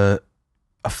 There was a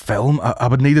film. I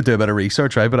would need to do a bit of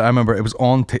research, right? But I remember it was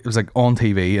on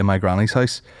TV in my granny's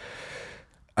house.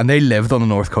 And they lived on the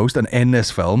North Coast, and in this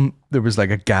film, there was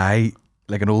like a guy,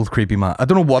 like an old creepy man. I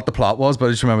don't know what the plot was, but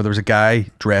I just remember there was a guy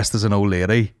dressed as an old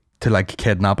lady to like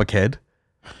kidnap a kid.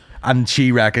 And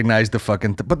she recognised the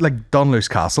fucking... But like Dunluce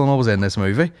Castle and all was in this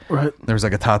movie. Right. There was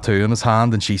like a tattoo on his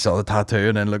hand, and she saw the tattoo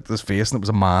and then looked at his face, and it was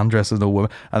a man dressed as an old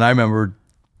woman. And I remember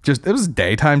it was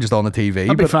daytime just on the TV.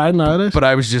 That'd be fine nowadays. But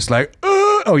I was just like,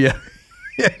 oh yeah.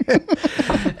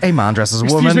 A man dressed as a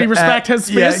woman. Excuse me, respect his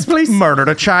space, please. Murdered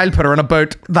a child, put her in a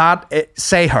boat.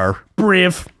 Say her.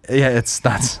 Brave. Yeah,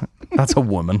 that's a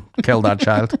woman. Killed that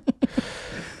child.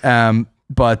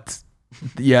 But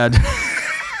yeah,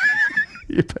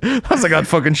 that's like that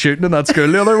fucking shooting in that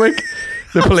school the other week.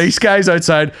 The police guys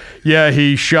outside. Yeah,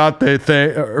 he shot the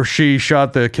thing, or she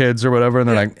shot the kids, or whatever, and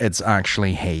they're like, it's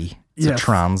actually he. It's a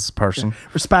trans person.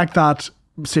 Respect that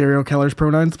serial killer's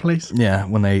pronouns, please. Yeah,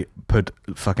 when they put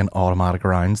fucking automatic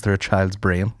rounds through a child's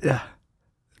brain. Yeah.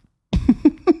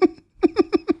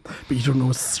 But you don't know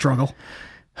it's a struggle.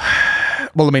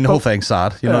 Well, I mean, the whole thing's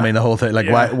sad. You know what I mean? The whole thing, like,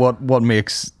 Yeah. what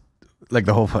makes, like,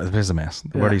 the whole thing is a mess.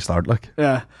 Where do you start, like?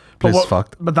 Yeah. Place is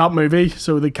fucked. But that movie,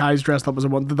 so the guy's dressed up as a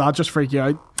woman, did that just freak you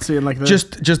out? Seeing like this?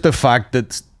 Just the fact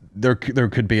that there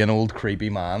could be an old creepy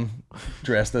man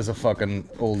dressed as a fucking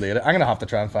old lady. I'm gonna have to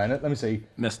try and find it. Let me see.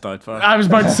 Missed out for. I was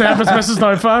about to say if it's Mrs.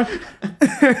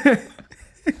 Doubtfire.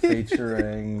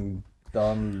 Featuring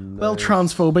Don. Well,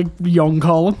 transphobic young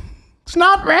Colin. It's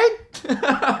not right.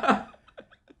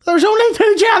 There's only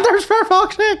two genders, for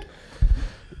fuck's sake.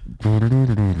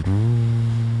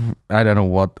 I don't know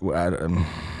what.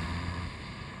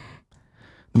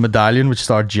 The Medallion, which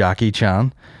starred Jackie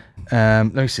Chan.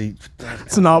 Let me see.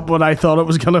 It's not what I thought it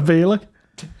was gonna be like.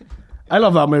 I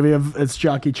love that movie of it's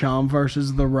Jackie Chan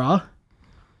versus The Ra.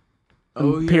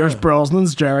 Oh, yeah. Pierce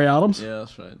Brosnan's Jerry Adams. Yeah,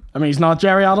 that's right. I mean, he's not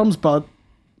Jerry Adams, but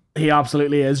he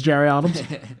absolutely is Jerry Adams.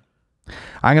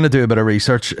 I'm gonna do a bit of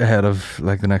research ahead of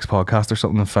like the next podcast or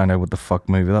something and find out what the fuck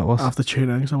movie that was. I have to tune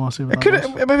in because I want to see what It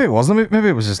that was. maybe it wasn't. Maybe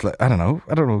it was just like I don't know.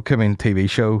 Could have been TV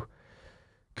show.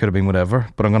 Could have been whatever.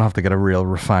 But I'm gonna have to get a real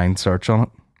refined search on it.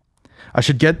 I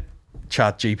should get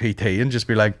ChatGPT and just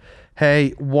be like,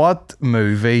 "Hey, what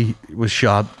movie was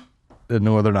shot in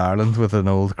Northern Ireland with an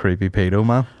old creepy pedo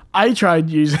man?" I tried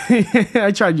using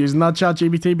that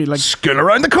ChatGPT. Be like, "School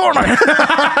around the corner."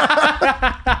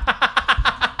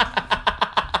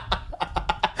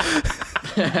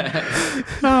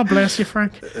 oh, bless you,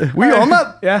 Frank. Were you on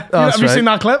that? Yeah. Oh, that's have you right. seen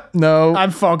that clip? No. I'm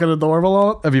fucking adorable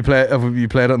on it. Have you played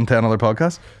it on 10 other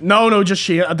podcasts? No, just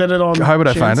Shane. I did it on. How would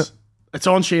I find it? It's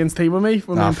on Shane's Tea with me.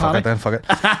 With me and Fuck it Paddy. then. Fuck it.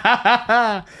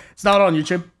 It's not on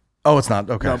YouTube. Oh, it's not.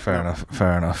 Okay,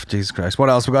 fair enough. Jesus Christ. What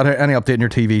else we got here? Any update in your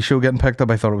TV show getting picked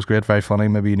up? I thought it was great, very funny.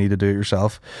 Maybe you need to do it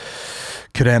yourself.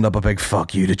 Could end up a big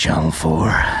fuck you to Channel 4.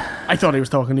 I thought he was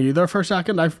talking to you there for a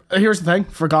second. Here's the thing.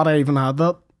 Forgot I even had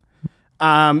that.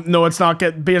 No, it's not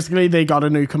good. Basically, they got a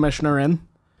new commissioner in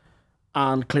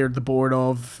and cleared the board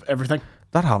of everything.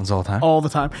 That happens all the time. All the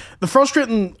time. The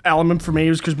frustrating element for me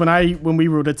was because when we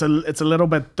wrote it's a little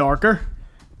bit darker,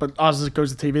 but as it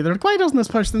goes to TV, they're like, why doesn't this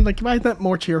person why isn't it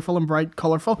more cheerful and bright,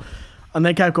 colourful? And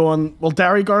they kept going, well,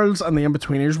 Dairy Girls and the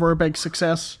In-Betweeners were a big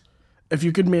success. If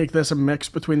you could make this a mix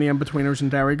between the In-Betweeners and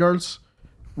Dairy Girls,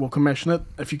 we'll commission it.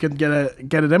 If you could get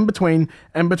it in between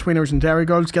In-Betweeners and Dairy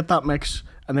Girls, get that mix,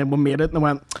 and then we made it, and they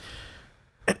went,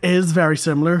 it is very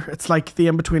similar. It's like the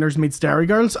In-Betweeners meets Dairy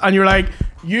Girls. And you're like,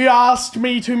 you asked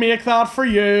me to make that for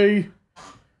you.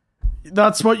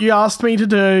 That's what you asked me to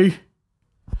do.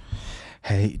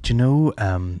 Hey, do you know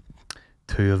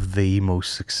two of the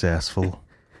most successful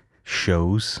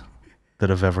shows that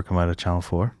have ever come out of Channel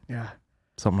 4? Yeah.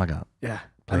 Something like that. Yeah.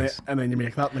 Please. And then you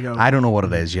make that and they go, I don't know what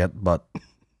it is yet, but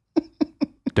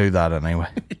do that anyway.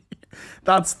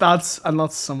 that's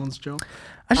someone's job.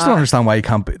 I just don't understand why you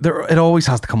can't be there. It always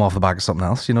has to come off the back of something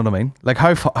else. You know what I mean? Like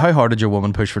how hard did your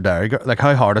woman push for Dairy Girls? Like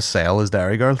how hard a sell is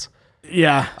Dairy Girls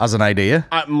Yeah. as an idea?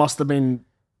 It must have been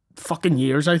fucking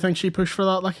years, I think she pushed for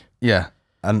that. Yeah,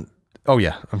 and oh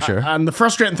yeah, I'm sure. And the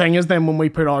frustrating thing is then when we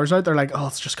put ours out, they're like, oh,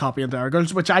 it's just copying Dairy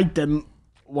Girls, which I didn't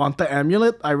want to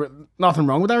emulate. Nothing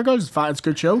wrong with Dairy Girls. It's fine. It's a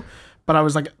good show. But I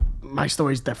was like, my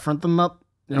story's different than that.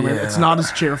 You know what I mean? It's not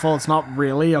as cheerful. It's not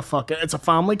really it's a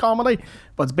family comedy,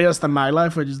 but it's based on my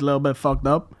life, which is a little bit fucked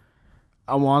up.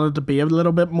 I wanted to be a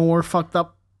little bit more fucked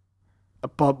up.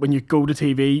 But when you go to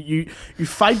TV, you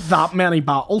fight that many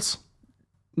battles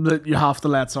that you have to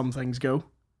let some things go.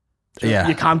 Yeah.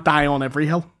 You can't die on every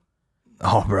hill.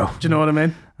 Oh, bro. Do you know what I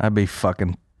mean? I'd be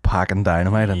fucking packing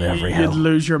dynamite into every hill. You'd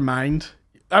lose your mind.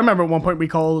 I remember at one point we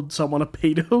called someone a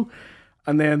pedo,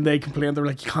 and then they complained. They were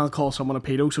like, you can't call someone a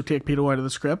pedo, so take pedo out of the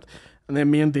script. And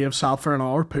then me and Dave sat for an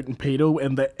hour putting pedo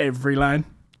into every line.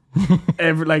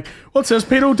 Like, what's this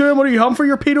pedo doing? What are you having for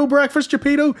your pedo breakfast, you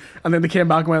pedo? And then they came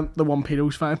back and went, the one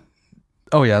pedo's fine.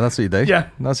 Oh, yeah, that's what you do. Yeah.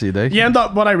 That's what you do. You end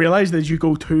up, what I realised is you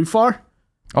go too far.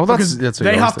 Oh, that's what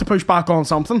they you have always to do. push back on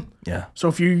something. Yeah. So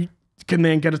if you can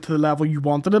then get it to the level you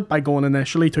wanted it by going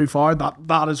initially too far,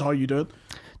 that is how you do it.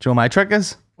 Do you know what my trick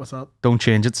is? What's that? Don't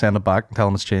change it, send it back, and tell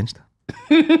them it's changed.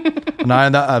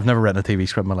 I've never written a TV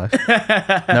script in my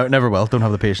life. No, never will. Don't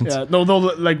have the patience. Yeah, no,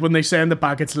 like when they send it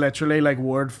back, it's literally like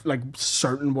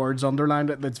certain words underlined.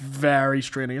 That's very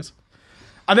strenuous.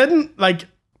 I didn't like.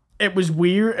 It was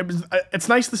weird. It's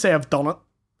nice to say I've done it,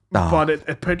 but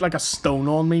it put like a stone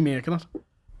on me making it.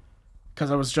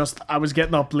 Because I was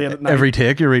getting up late at night. Every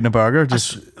take you're eating a burger,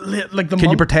 just like the can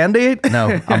you pretend to eat?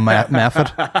 No, I'm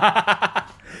method.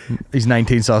 He's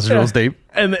 19 sausage rolls deep.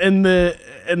 And in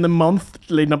the month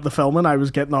leading up to filming, I was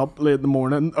getting up late in the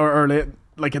morning or late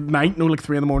like at night, like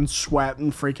 3 a.m,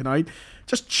 sweating, freaking out,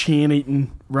 just chain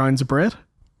eating rounds of bread.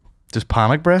 Just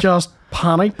panic bread. Just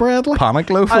panic bread. Like. Panic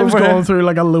loaf. I was over going here. through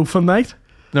like a loaf a night.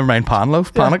 Never mind pan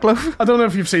loaf. Panic loaf. I don't know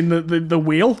if you've seen the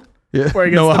wheel. Yeah. Where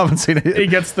he gets No, I haven't seen it. He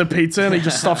gets the pizza and he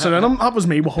just stuffs it in him. That was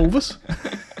me with Hovis.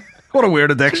 What a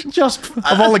weird addiction. Just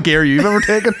Of all the gear you've ever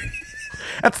taken.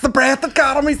 It's the bread that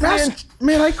got him. He's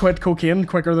man, I quit cocaine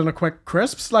quicker than a quick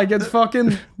crisps. Like it's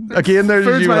fucking again. There's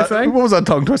food's you. my thing. What was that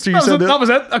tongue twister you That was, said? it, that was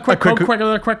it. A quick quick coke quicker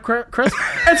than a quick crisp.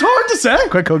 It's hard to say.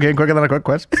 Quick cocaine quicker than a quick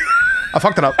quest. I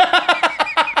fucked it up.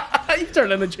 You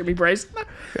turned into Jimmy Bryce.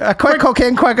 A quick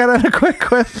cocaine quicker than a quick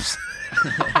quest.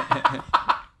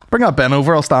 Bring that Ben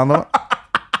over. I'll stand on it.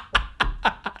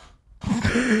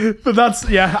 But that's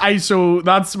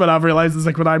that's what I've realized is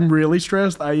like when I'm really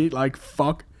stressed, I eat like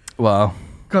fuck Wow.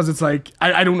 because it's like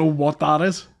I don't know what that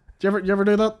is. Do you ever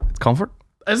do that? It's comfort.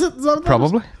 Is it? Is that what that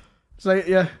Probably. is? It's like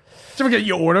yeah. Do you ever get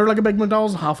you order like a big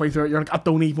McDonald's and halfway through it you're like I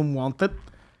don't even want it.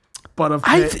 But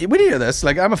if We hear this.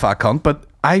 Like I'm a fat cunt, but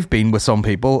I've been with some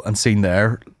people and seen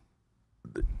their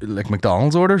like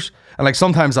McDonald's orders, and like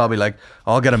sometimes I'll be like,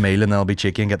 I'll get a meal and they'll be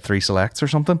cheeky and get 3 selects or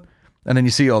something. And then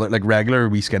you see all the like regular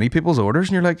wee skinny people's orders,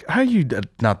 and you're like, "How are you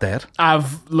not dead?"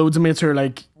 I've loads of mates who are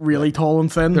like really tall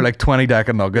and thin. They're like 20 deck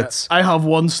of nuggets. I have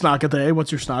one snack a day.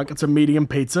 What's your snack? It's a medium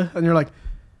pizza, and you're like,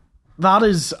 that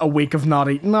is a week of not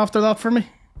eating after that for me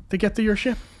to get to your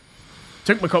shape.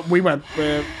 We went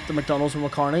to McDonald's with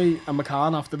McCartney and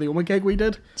McCann after the Oma gig we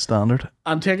did, Standard.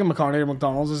 and taking McCartney to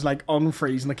McDonald's is like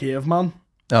unfreezing a caveman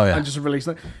Oh yeah. and just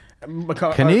releasing it.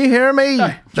 Can you hear me?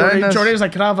 Jordy was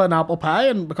like, can I have an apple pie?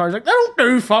 And McCartney's like, they don't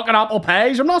do fucking apple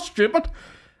pies. I'm not stupid.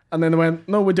 And then they went,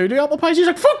 no, we do apple pies. He's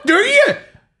like, fuck, do you?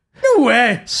 No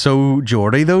way. So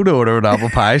Geordie though to order an apple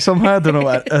pie somehow. I don't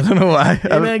know why.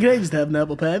 Hey man, can I just have an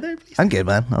apple pie there, please? I'm good,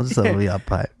 man. I'll just have a wee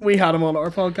apple pie. We had him on our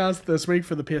podcast this week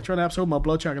for the Patreon episode. My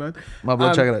blood, check it out. My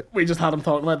blood, check it out. We just had him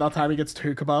talking about that time he gets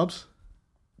 2 kebabs.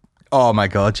 Oh my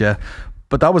god, yeah.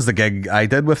 But that was the gig I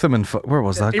did with him, and where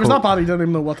was that? He was not bad. He didn't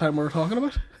even know what time we were talking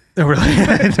about. Oh, really?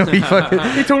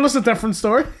 No, He told us a different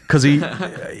story. because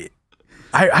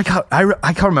I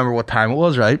can't remember what time it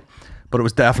was, right? But it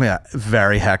was definitely a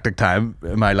very hectic time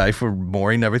in my life for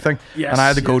Maury and everything. Yes, and I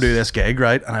had to go yes. do this gig,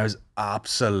 right? And I was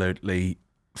absolutely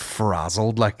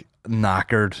frazzled, like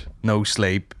knackered, no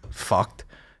sleep, fucked.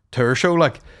 Tour show,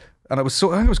 like, and I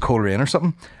think it was Cold Rain or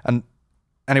something. And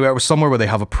anyway, it was somewhere where they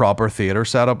have a proper theatre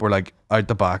set up where like out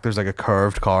the back there's like a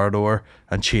curved corridor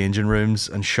and changing rooms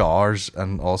and showers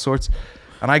and all sorts.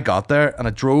 And I got there and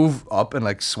I drove up in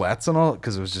like sweats and all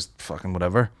because it was just fucking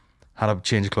whatever. Had a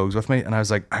change of clothes with me and I was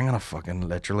like, I'm gonna fucking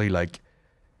literally like,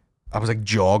 I was like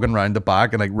jogging around the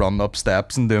back and like running up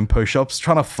steps and doing push-ups,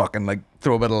 trying to fucking like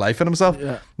throw a bit of life in himself.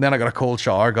 Yeah. And then I got a cold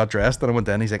shower, got dressed, and I went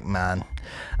in. He's like, man,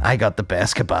 I got the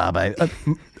best kebab.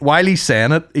 While he's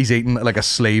saying it, he's eating like a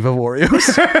sleeve of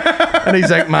Oreos. And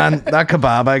he's like, man, that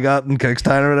kebab I got in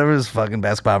Cookstown or whatever is fucking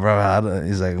best kebab I've ever had. And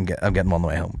he's like, I'm getting one on the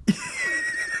way home.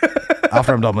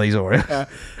 After I'm done with these Oreos.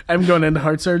 I'm going into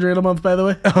heart surgery in a month, by the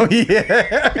way. Oh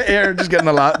yeah, here just getting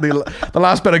the last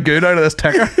bit of good out of this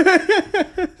ticker.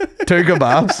 2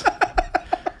 kebabs.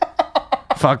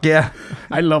 Fuck yeah.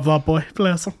 I love that boy.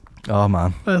 Bless him. Oh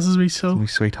man, Bless his wee soul. my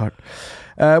sweetheart.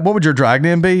 What would your drag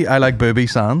name be? I like Booby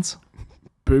Sands.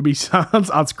 booby sands.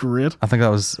 That's great. I think that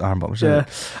was Aaron Butler's. Yeah.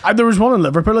 There was one in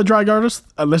Liverpool, a drag artist,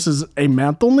 and this is a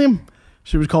mental name.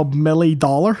 She was called Millie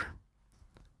Dollar,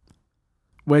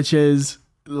 which is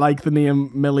like the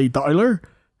name Millie Dowler,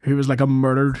 who was like a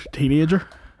murdered teenager.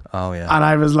 Oh yeah. And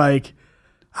I was like,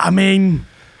 I mean,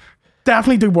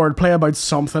 definitely do wordplay about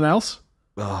something else.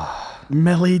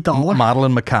 Millie Dollar.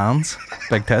 Madeline McCann's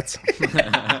big tits.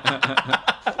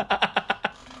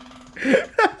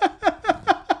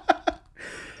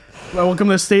 Welcome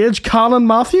to the stage, Colin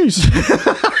Matthews.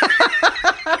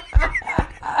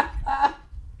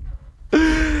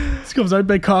 This comes out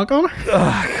big cock on her.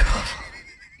 Oh, God.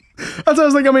 That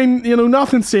sounds like, I mean, you know,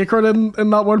 nothing sacred in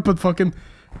that word, but fucking,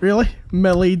 really?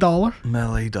 Millie Dollar?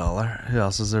 Millie Dollar. Who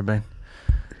else has there been?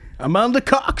 Amanda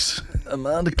Cox.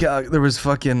 Amanda Cox. There was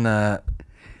fucking...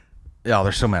 yeah,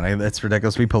 there's so many. It's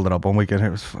ridiculous. We pulled it up one weekend.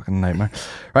 It was a fucking nightmare.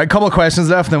 Right, couple of questions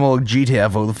left, then we'll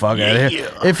GTFO the fuck out of here.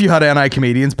 If you had NI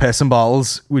comedians pissing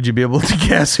bottles, would you be able to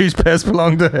guess whose piss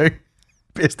belonged to who?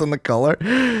 Based on the colour.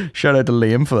 Shout out to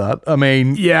Liam for that. I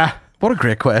mean... Yeah. What a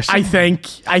great question. I think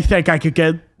I could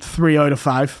get 3 out of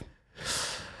 5.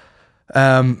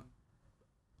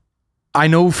 I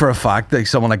know for a fact that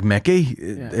someone like Mickey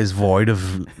is void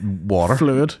of water.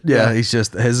 Fluid. Yeah, he's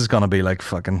just... His is going to be like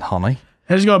fucking honey.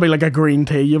 His is going to be like a green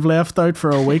tea you've left out for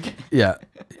a week. Yeah,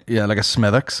 like a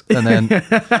Smithwick's, and then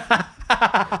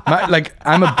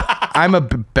I'm a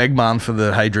big man for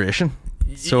the hydration.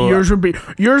 So yours would be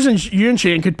you and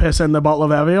Shane could piss in the bottle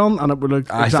of Evian and it would look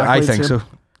exactly I the think same.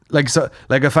 so.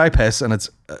 Like if I piss and it's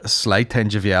a slight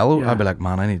tinge of yellow, I'd be like,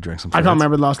 man, I need to drink some. I can't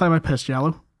remember the last time I pissed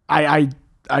yellow. I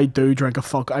do drink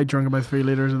I drink about 3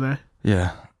 liters a day.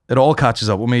 Yeah, it all catches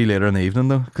up with me later in the evening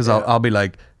though, because I'll be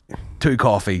like 2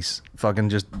 coffees, fucking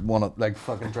just want to like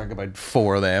fucking drink about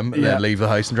 4 of them, and then leave the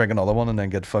house and drink another one, and then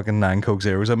get fucking 9 Coke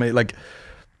Zeros. I mean, like,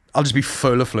 I'll just be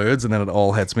full of fluids, and then it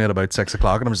all hits me at about 6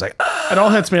 o'clock, and I'm just like, it all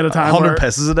hits me at a time 100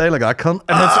 pisses a day, like that cunt.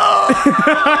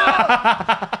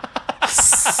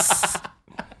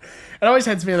 It always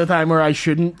hits me at a time where I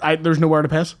shouldn't. There's nowhere to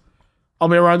piss. I'll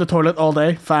be around the toilet all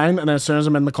day, fine, and then as soon as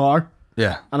I'm in the car,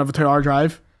 Yeah. and have a 2-hour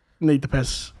drive, need to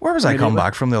piss. Where was I come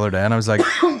back from the other day, and I was like,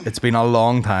 it's been a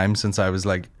long time since I was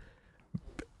like,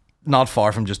 not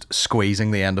far from just squeezing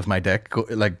the end of my dick,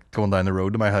 going down the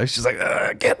road to my house. She's like,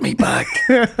 get me back.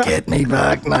 Get me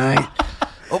back now.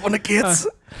 Open the gates.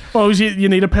 Well, you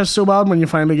need a piss so bad when you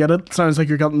finally get it. Sounds like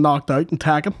you're getting knocked out and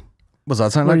tacking. What's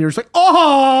that sound When like? you're just like,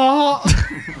 oh!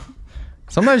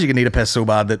 Sometimes you can need a piss so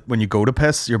bad that when you go to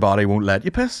piss, your body won't let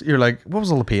you piss. You're like, what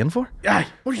was all the pain for? Aye,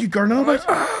 what are you gurning about?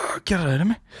 Get it out of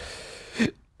me.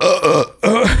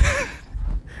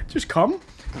 Just come.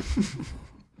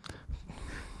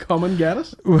 Come and get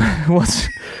us.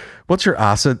 What's your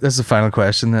acid? This is the final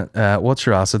question. What's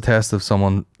your acid test of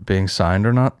someone being sound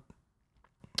or not?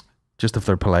 Just if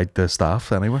they're polite to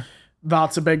staff anywhere.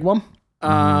 That's a big one.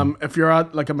 If you're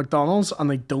at like a McDonald's and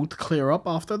they don't clear up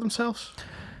after themselves.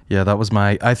 Yeah, that was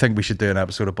I think we should do an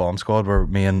episode of Bomb Squad where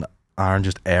me and Aaron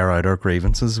just air out our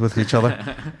grievances with each other.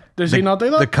 Does he not do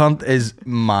that? The cunt is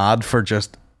mad for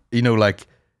just, like,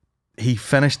 he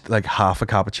finished like half a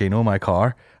cappuccino in my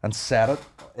car and set it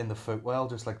in the footwell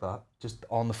just like that, just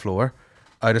on the floor,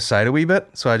 out of sight a wee bit.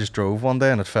 So I just drove one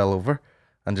day and it fell over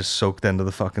and just soaked into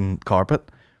the fucking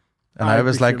carpet. And I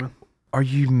was like, are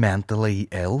you mentally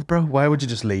ill, bro? Why would you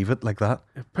just leave it like that?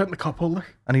 Put it in the cup holder.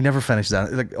 And he never finished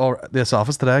that. Like, or this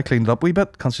office today, I cleaned it up a wee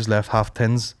bit. Cunt's just left half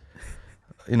tins,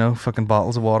 fucking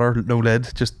bottles of water, no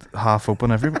lid, just half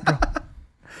open everywhere, bro.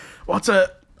 What's a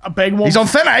big one? He's on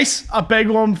thin ice. A big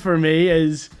one for me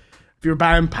is if you're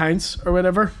buying pints or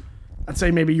whatever, and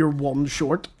say maybe you're 1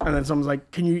 short, and then someone's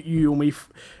like, "Can you owe me?"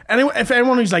 Anyway, if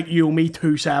anyone who's like, "You owe me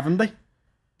 $2.70,"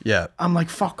 Yeah, I'm like,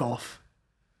 "Fuck off."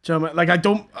 Do you know what I mean?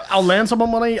 Like I'll lend someone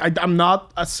money. I'm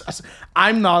not a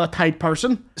tight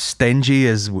person. Stingy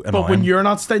is annoying. But when you're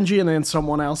not stingy and then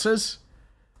someone else is,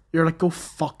 you're like, go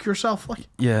fuck yourself. Like,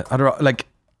 yeah, like,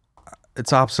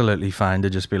 it's absolutely fine to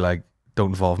just be like, don't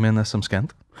involve me in this, I'm skint.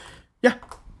 Yeah.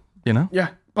 You know? Yeah.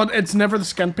 But it's never the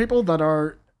skint people that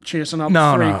are chasing up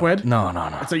 £3 quid. No.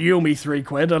 It's like, you owe me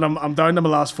 £3 and I'm down to my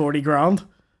last 40 grand.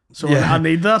 So Yeah. I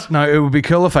need that. Now, it would be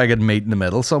cool if I could meet in the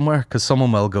middle somewhere, because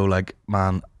someone will go like,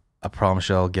 man, I promise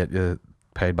you I'll get you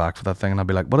paid back for that thing. And I'll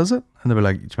be like, what is it? And they'll be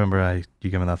like, do you remember you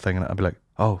gave me that thing? And I'll be like,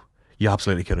 oh, you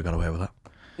absolutely could have got away with that.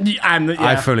 Yeah.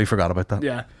 I fully forgot about that.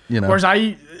 Yeah. You know. Whereas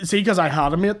because I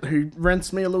had a mate who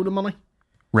rents me a load of money.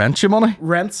 Rent your money?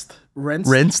 Rinsed.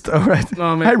 Rinsed? Oh, right. No,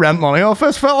 I mean- I rent money off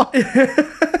this fella.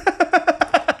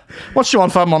 What's you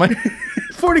want for that money?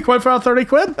 40 quid for a 30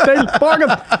 quid. Deal. Bargain.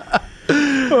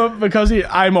 Because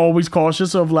I'm always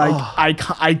cautious of like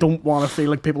I don't want to feel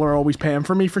like people are always paying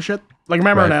for me for shit. Like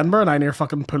remember in Right. Edinburgh, and I near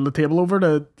fucking pulled the table over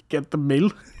to get the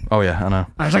meal. Oh yeah, I know.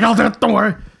 I was like, I'll do it, don't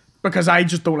worry. Because I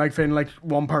just don't like feeling like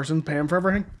one person paying for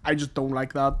everything. I just don't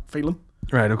like that feeling.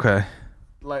 Right, okay.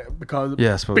 Like because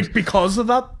Yeah, I suppose. because of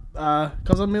that.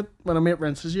 Because when a mate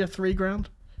rinses you $3,000,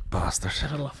 Bastard.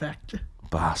 it'll affect you.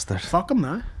 Bastard. Fuck him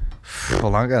now. We'll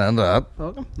not get into that.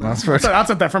 Fuck him. That's for That's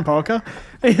a different podcast.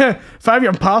 Yeah, if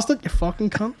you're past it, you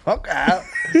fucking cunt. fuck out.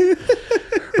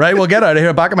 Right, we'll get out of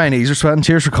here. Back of my knees are sweating.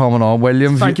 Cheers for coming on,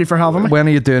 William. Thank you for having me. When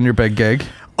are you doing your big gig?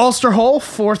 Ulster Hall,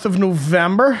 4th of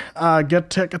November. Get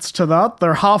tickets to that.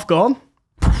 They're half gone.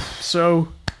 So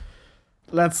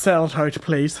let's sell it out,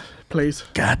 please. Please.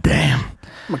 God damn.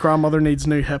 My grandmother needs a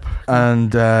new hip.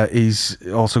 And he's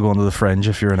also going to the Fringe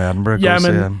if you're in Edinburgh. Yeah, Go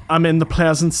see him. I'm in the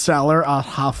Pleasant Cellar at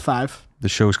 5:30. The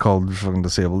show's called fucking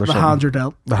Disabled or The something. hand you're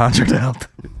dealt. The Hands Are Dealt.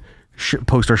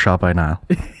 Poster shot by now.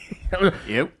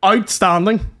 Yep.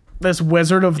 Outstanding. This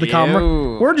wizard of the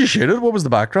camera. Where'd you shoot it? What was the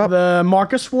backdrop? The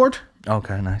Marcus Ward.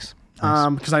 Okay, nice.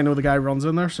 Because I know the guy who runs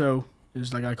in there, so he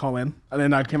was like, I call in. And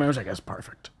then I came out, I was like, it's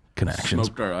perfect. Connections.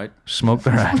 Smoked her out. Smoked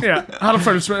the right. Yeah, had a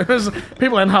full smoke.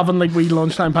 People in having like wee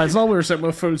lunchtime pints and all. We were sitting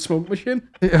with a full smoke machine.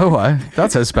 Oh, why?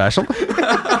 That's his special.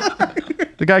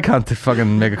 The guy can't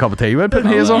fucking make a cup of tea without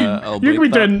putting haze on. I'll You could be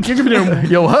bleep that. doing. You could be doing.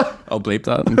 Yo, what? I'll bleep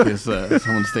that in case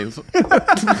someone steals it.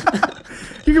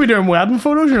 You could be doing wedding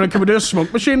photos. You're like, can we do a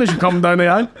smoke machine as you come down the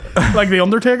aisle, like the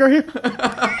Undertaker here?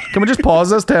 Can we just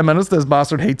pause this 10 minutes? This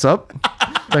bastard heats up.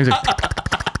 Things like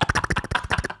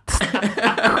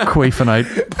queefing out.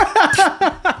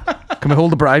 Can we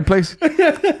hold the bride, please?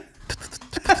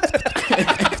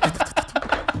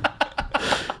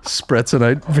 Spritzing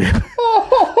out.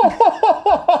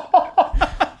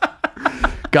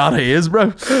 God, he is,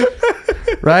 bro.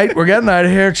 Right, we're getting out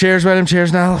of here. Cheers, William.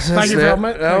 Cheers, Niall. Thank you for having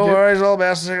me. No Thank you. worries. All the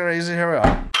best. Take it easy. Here we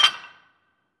are.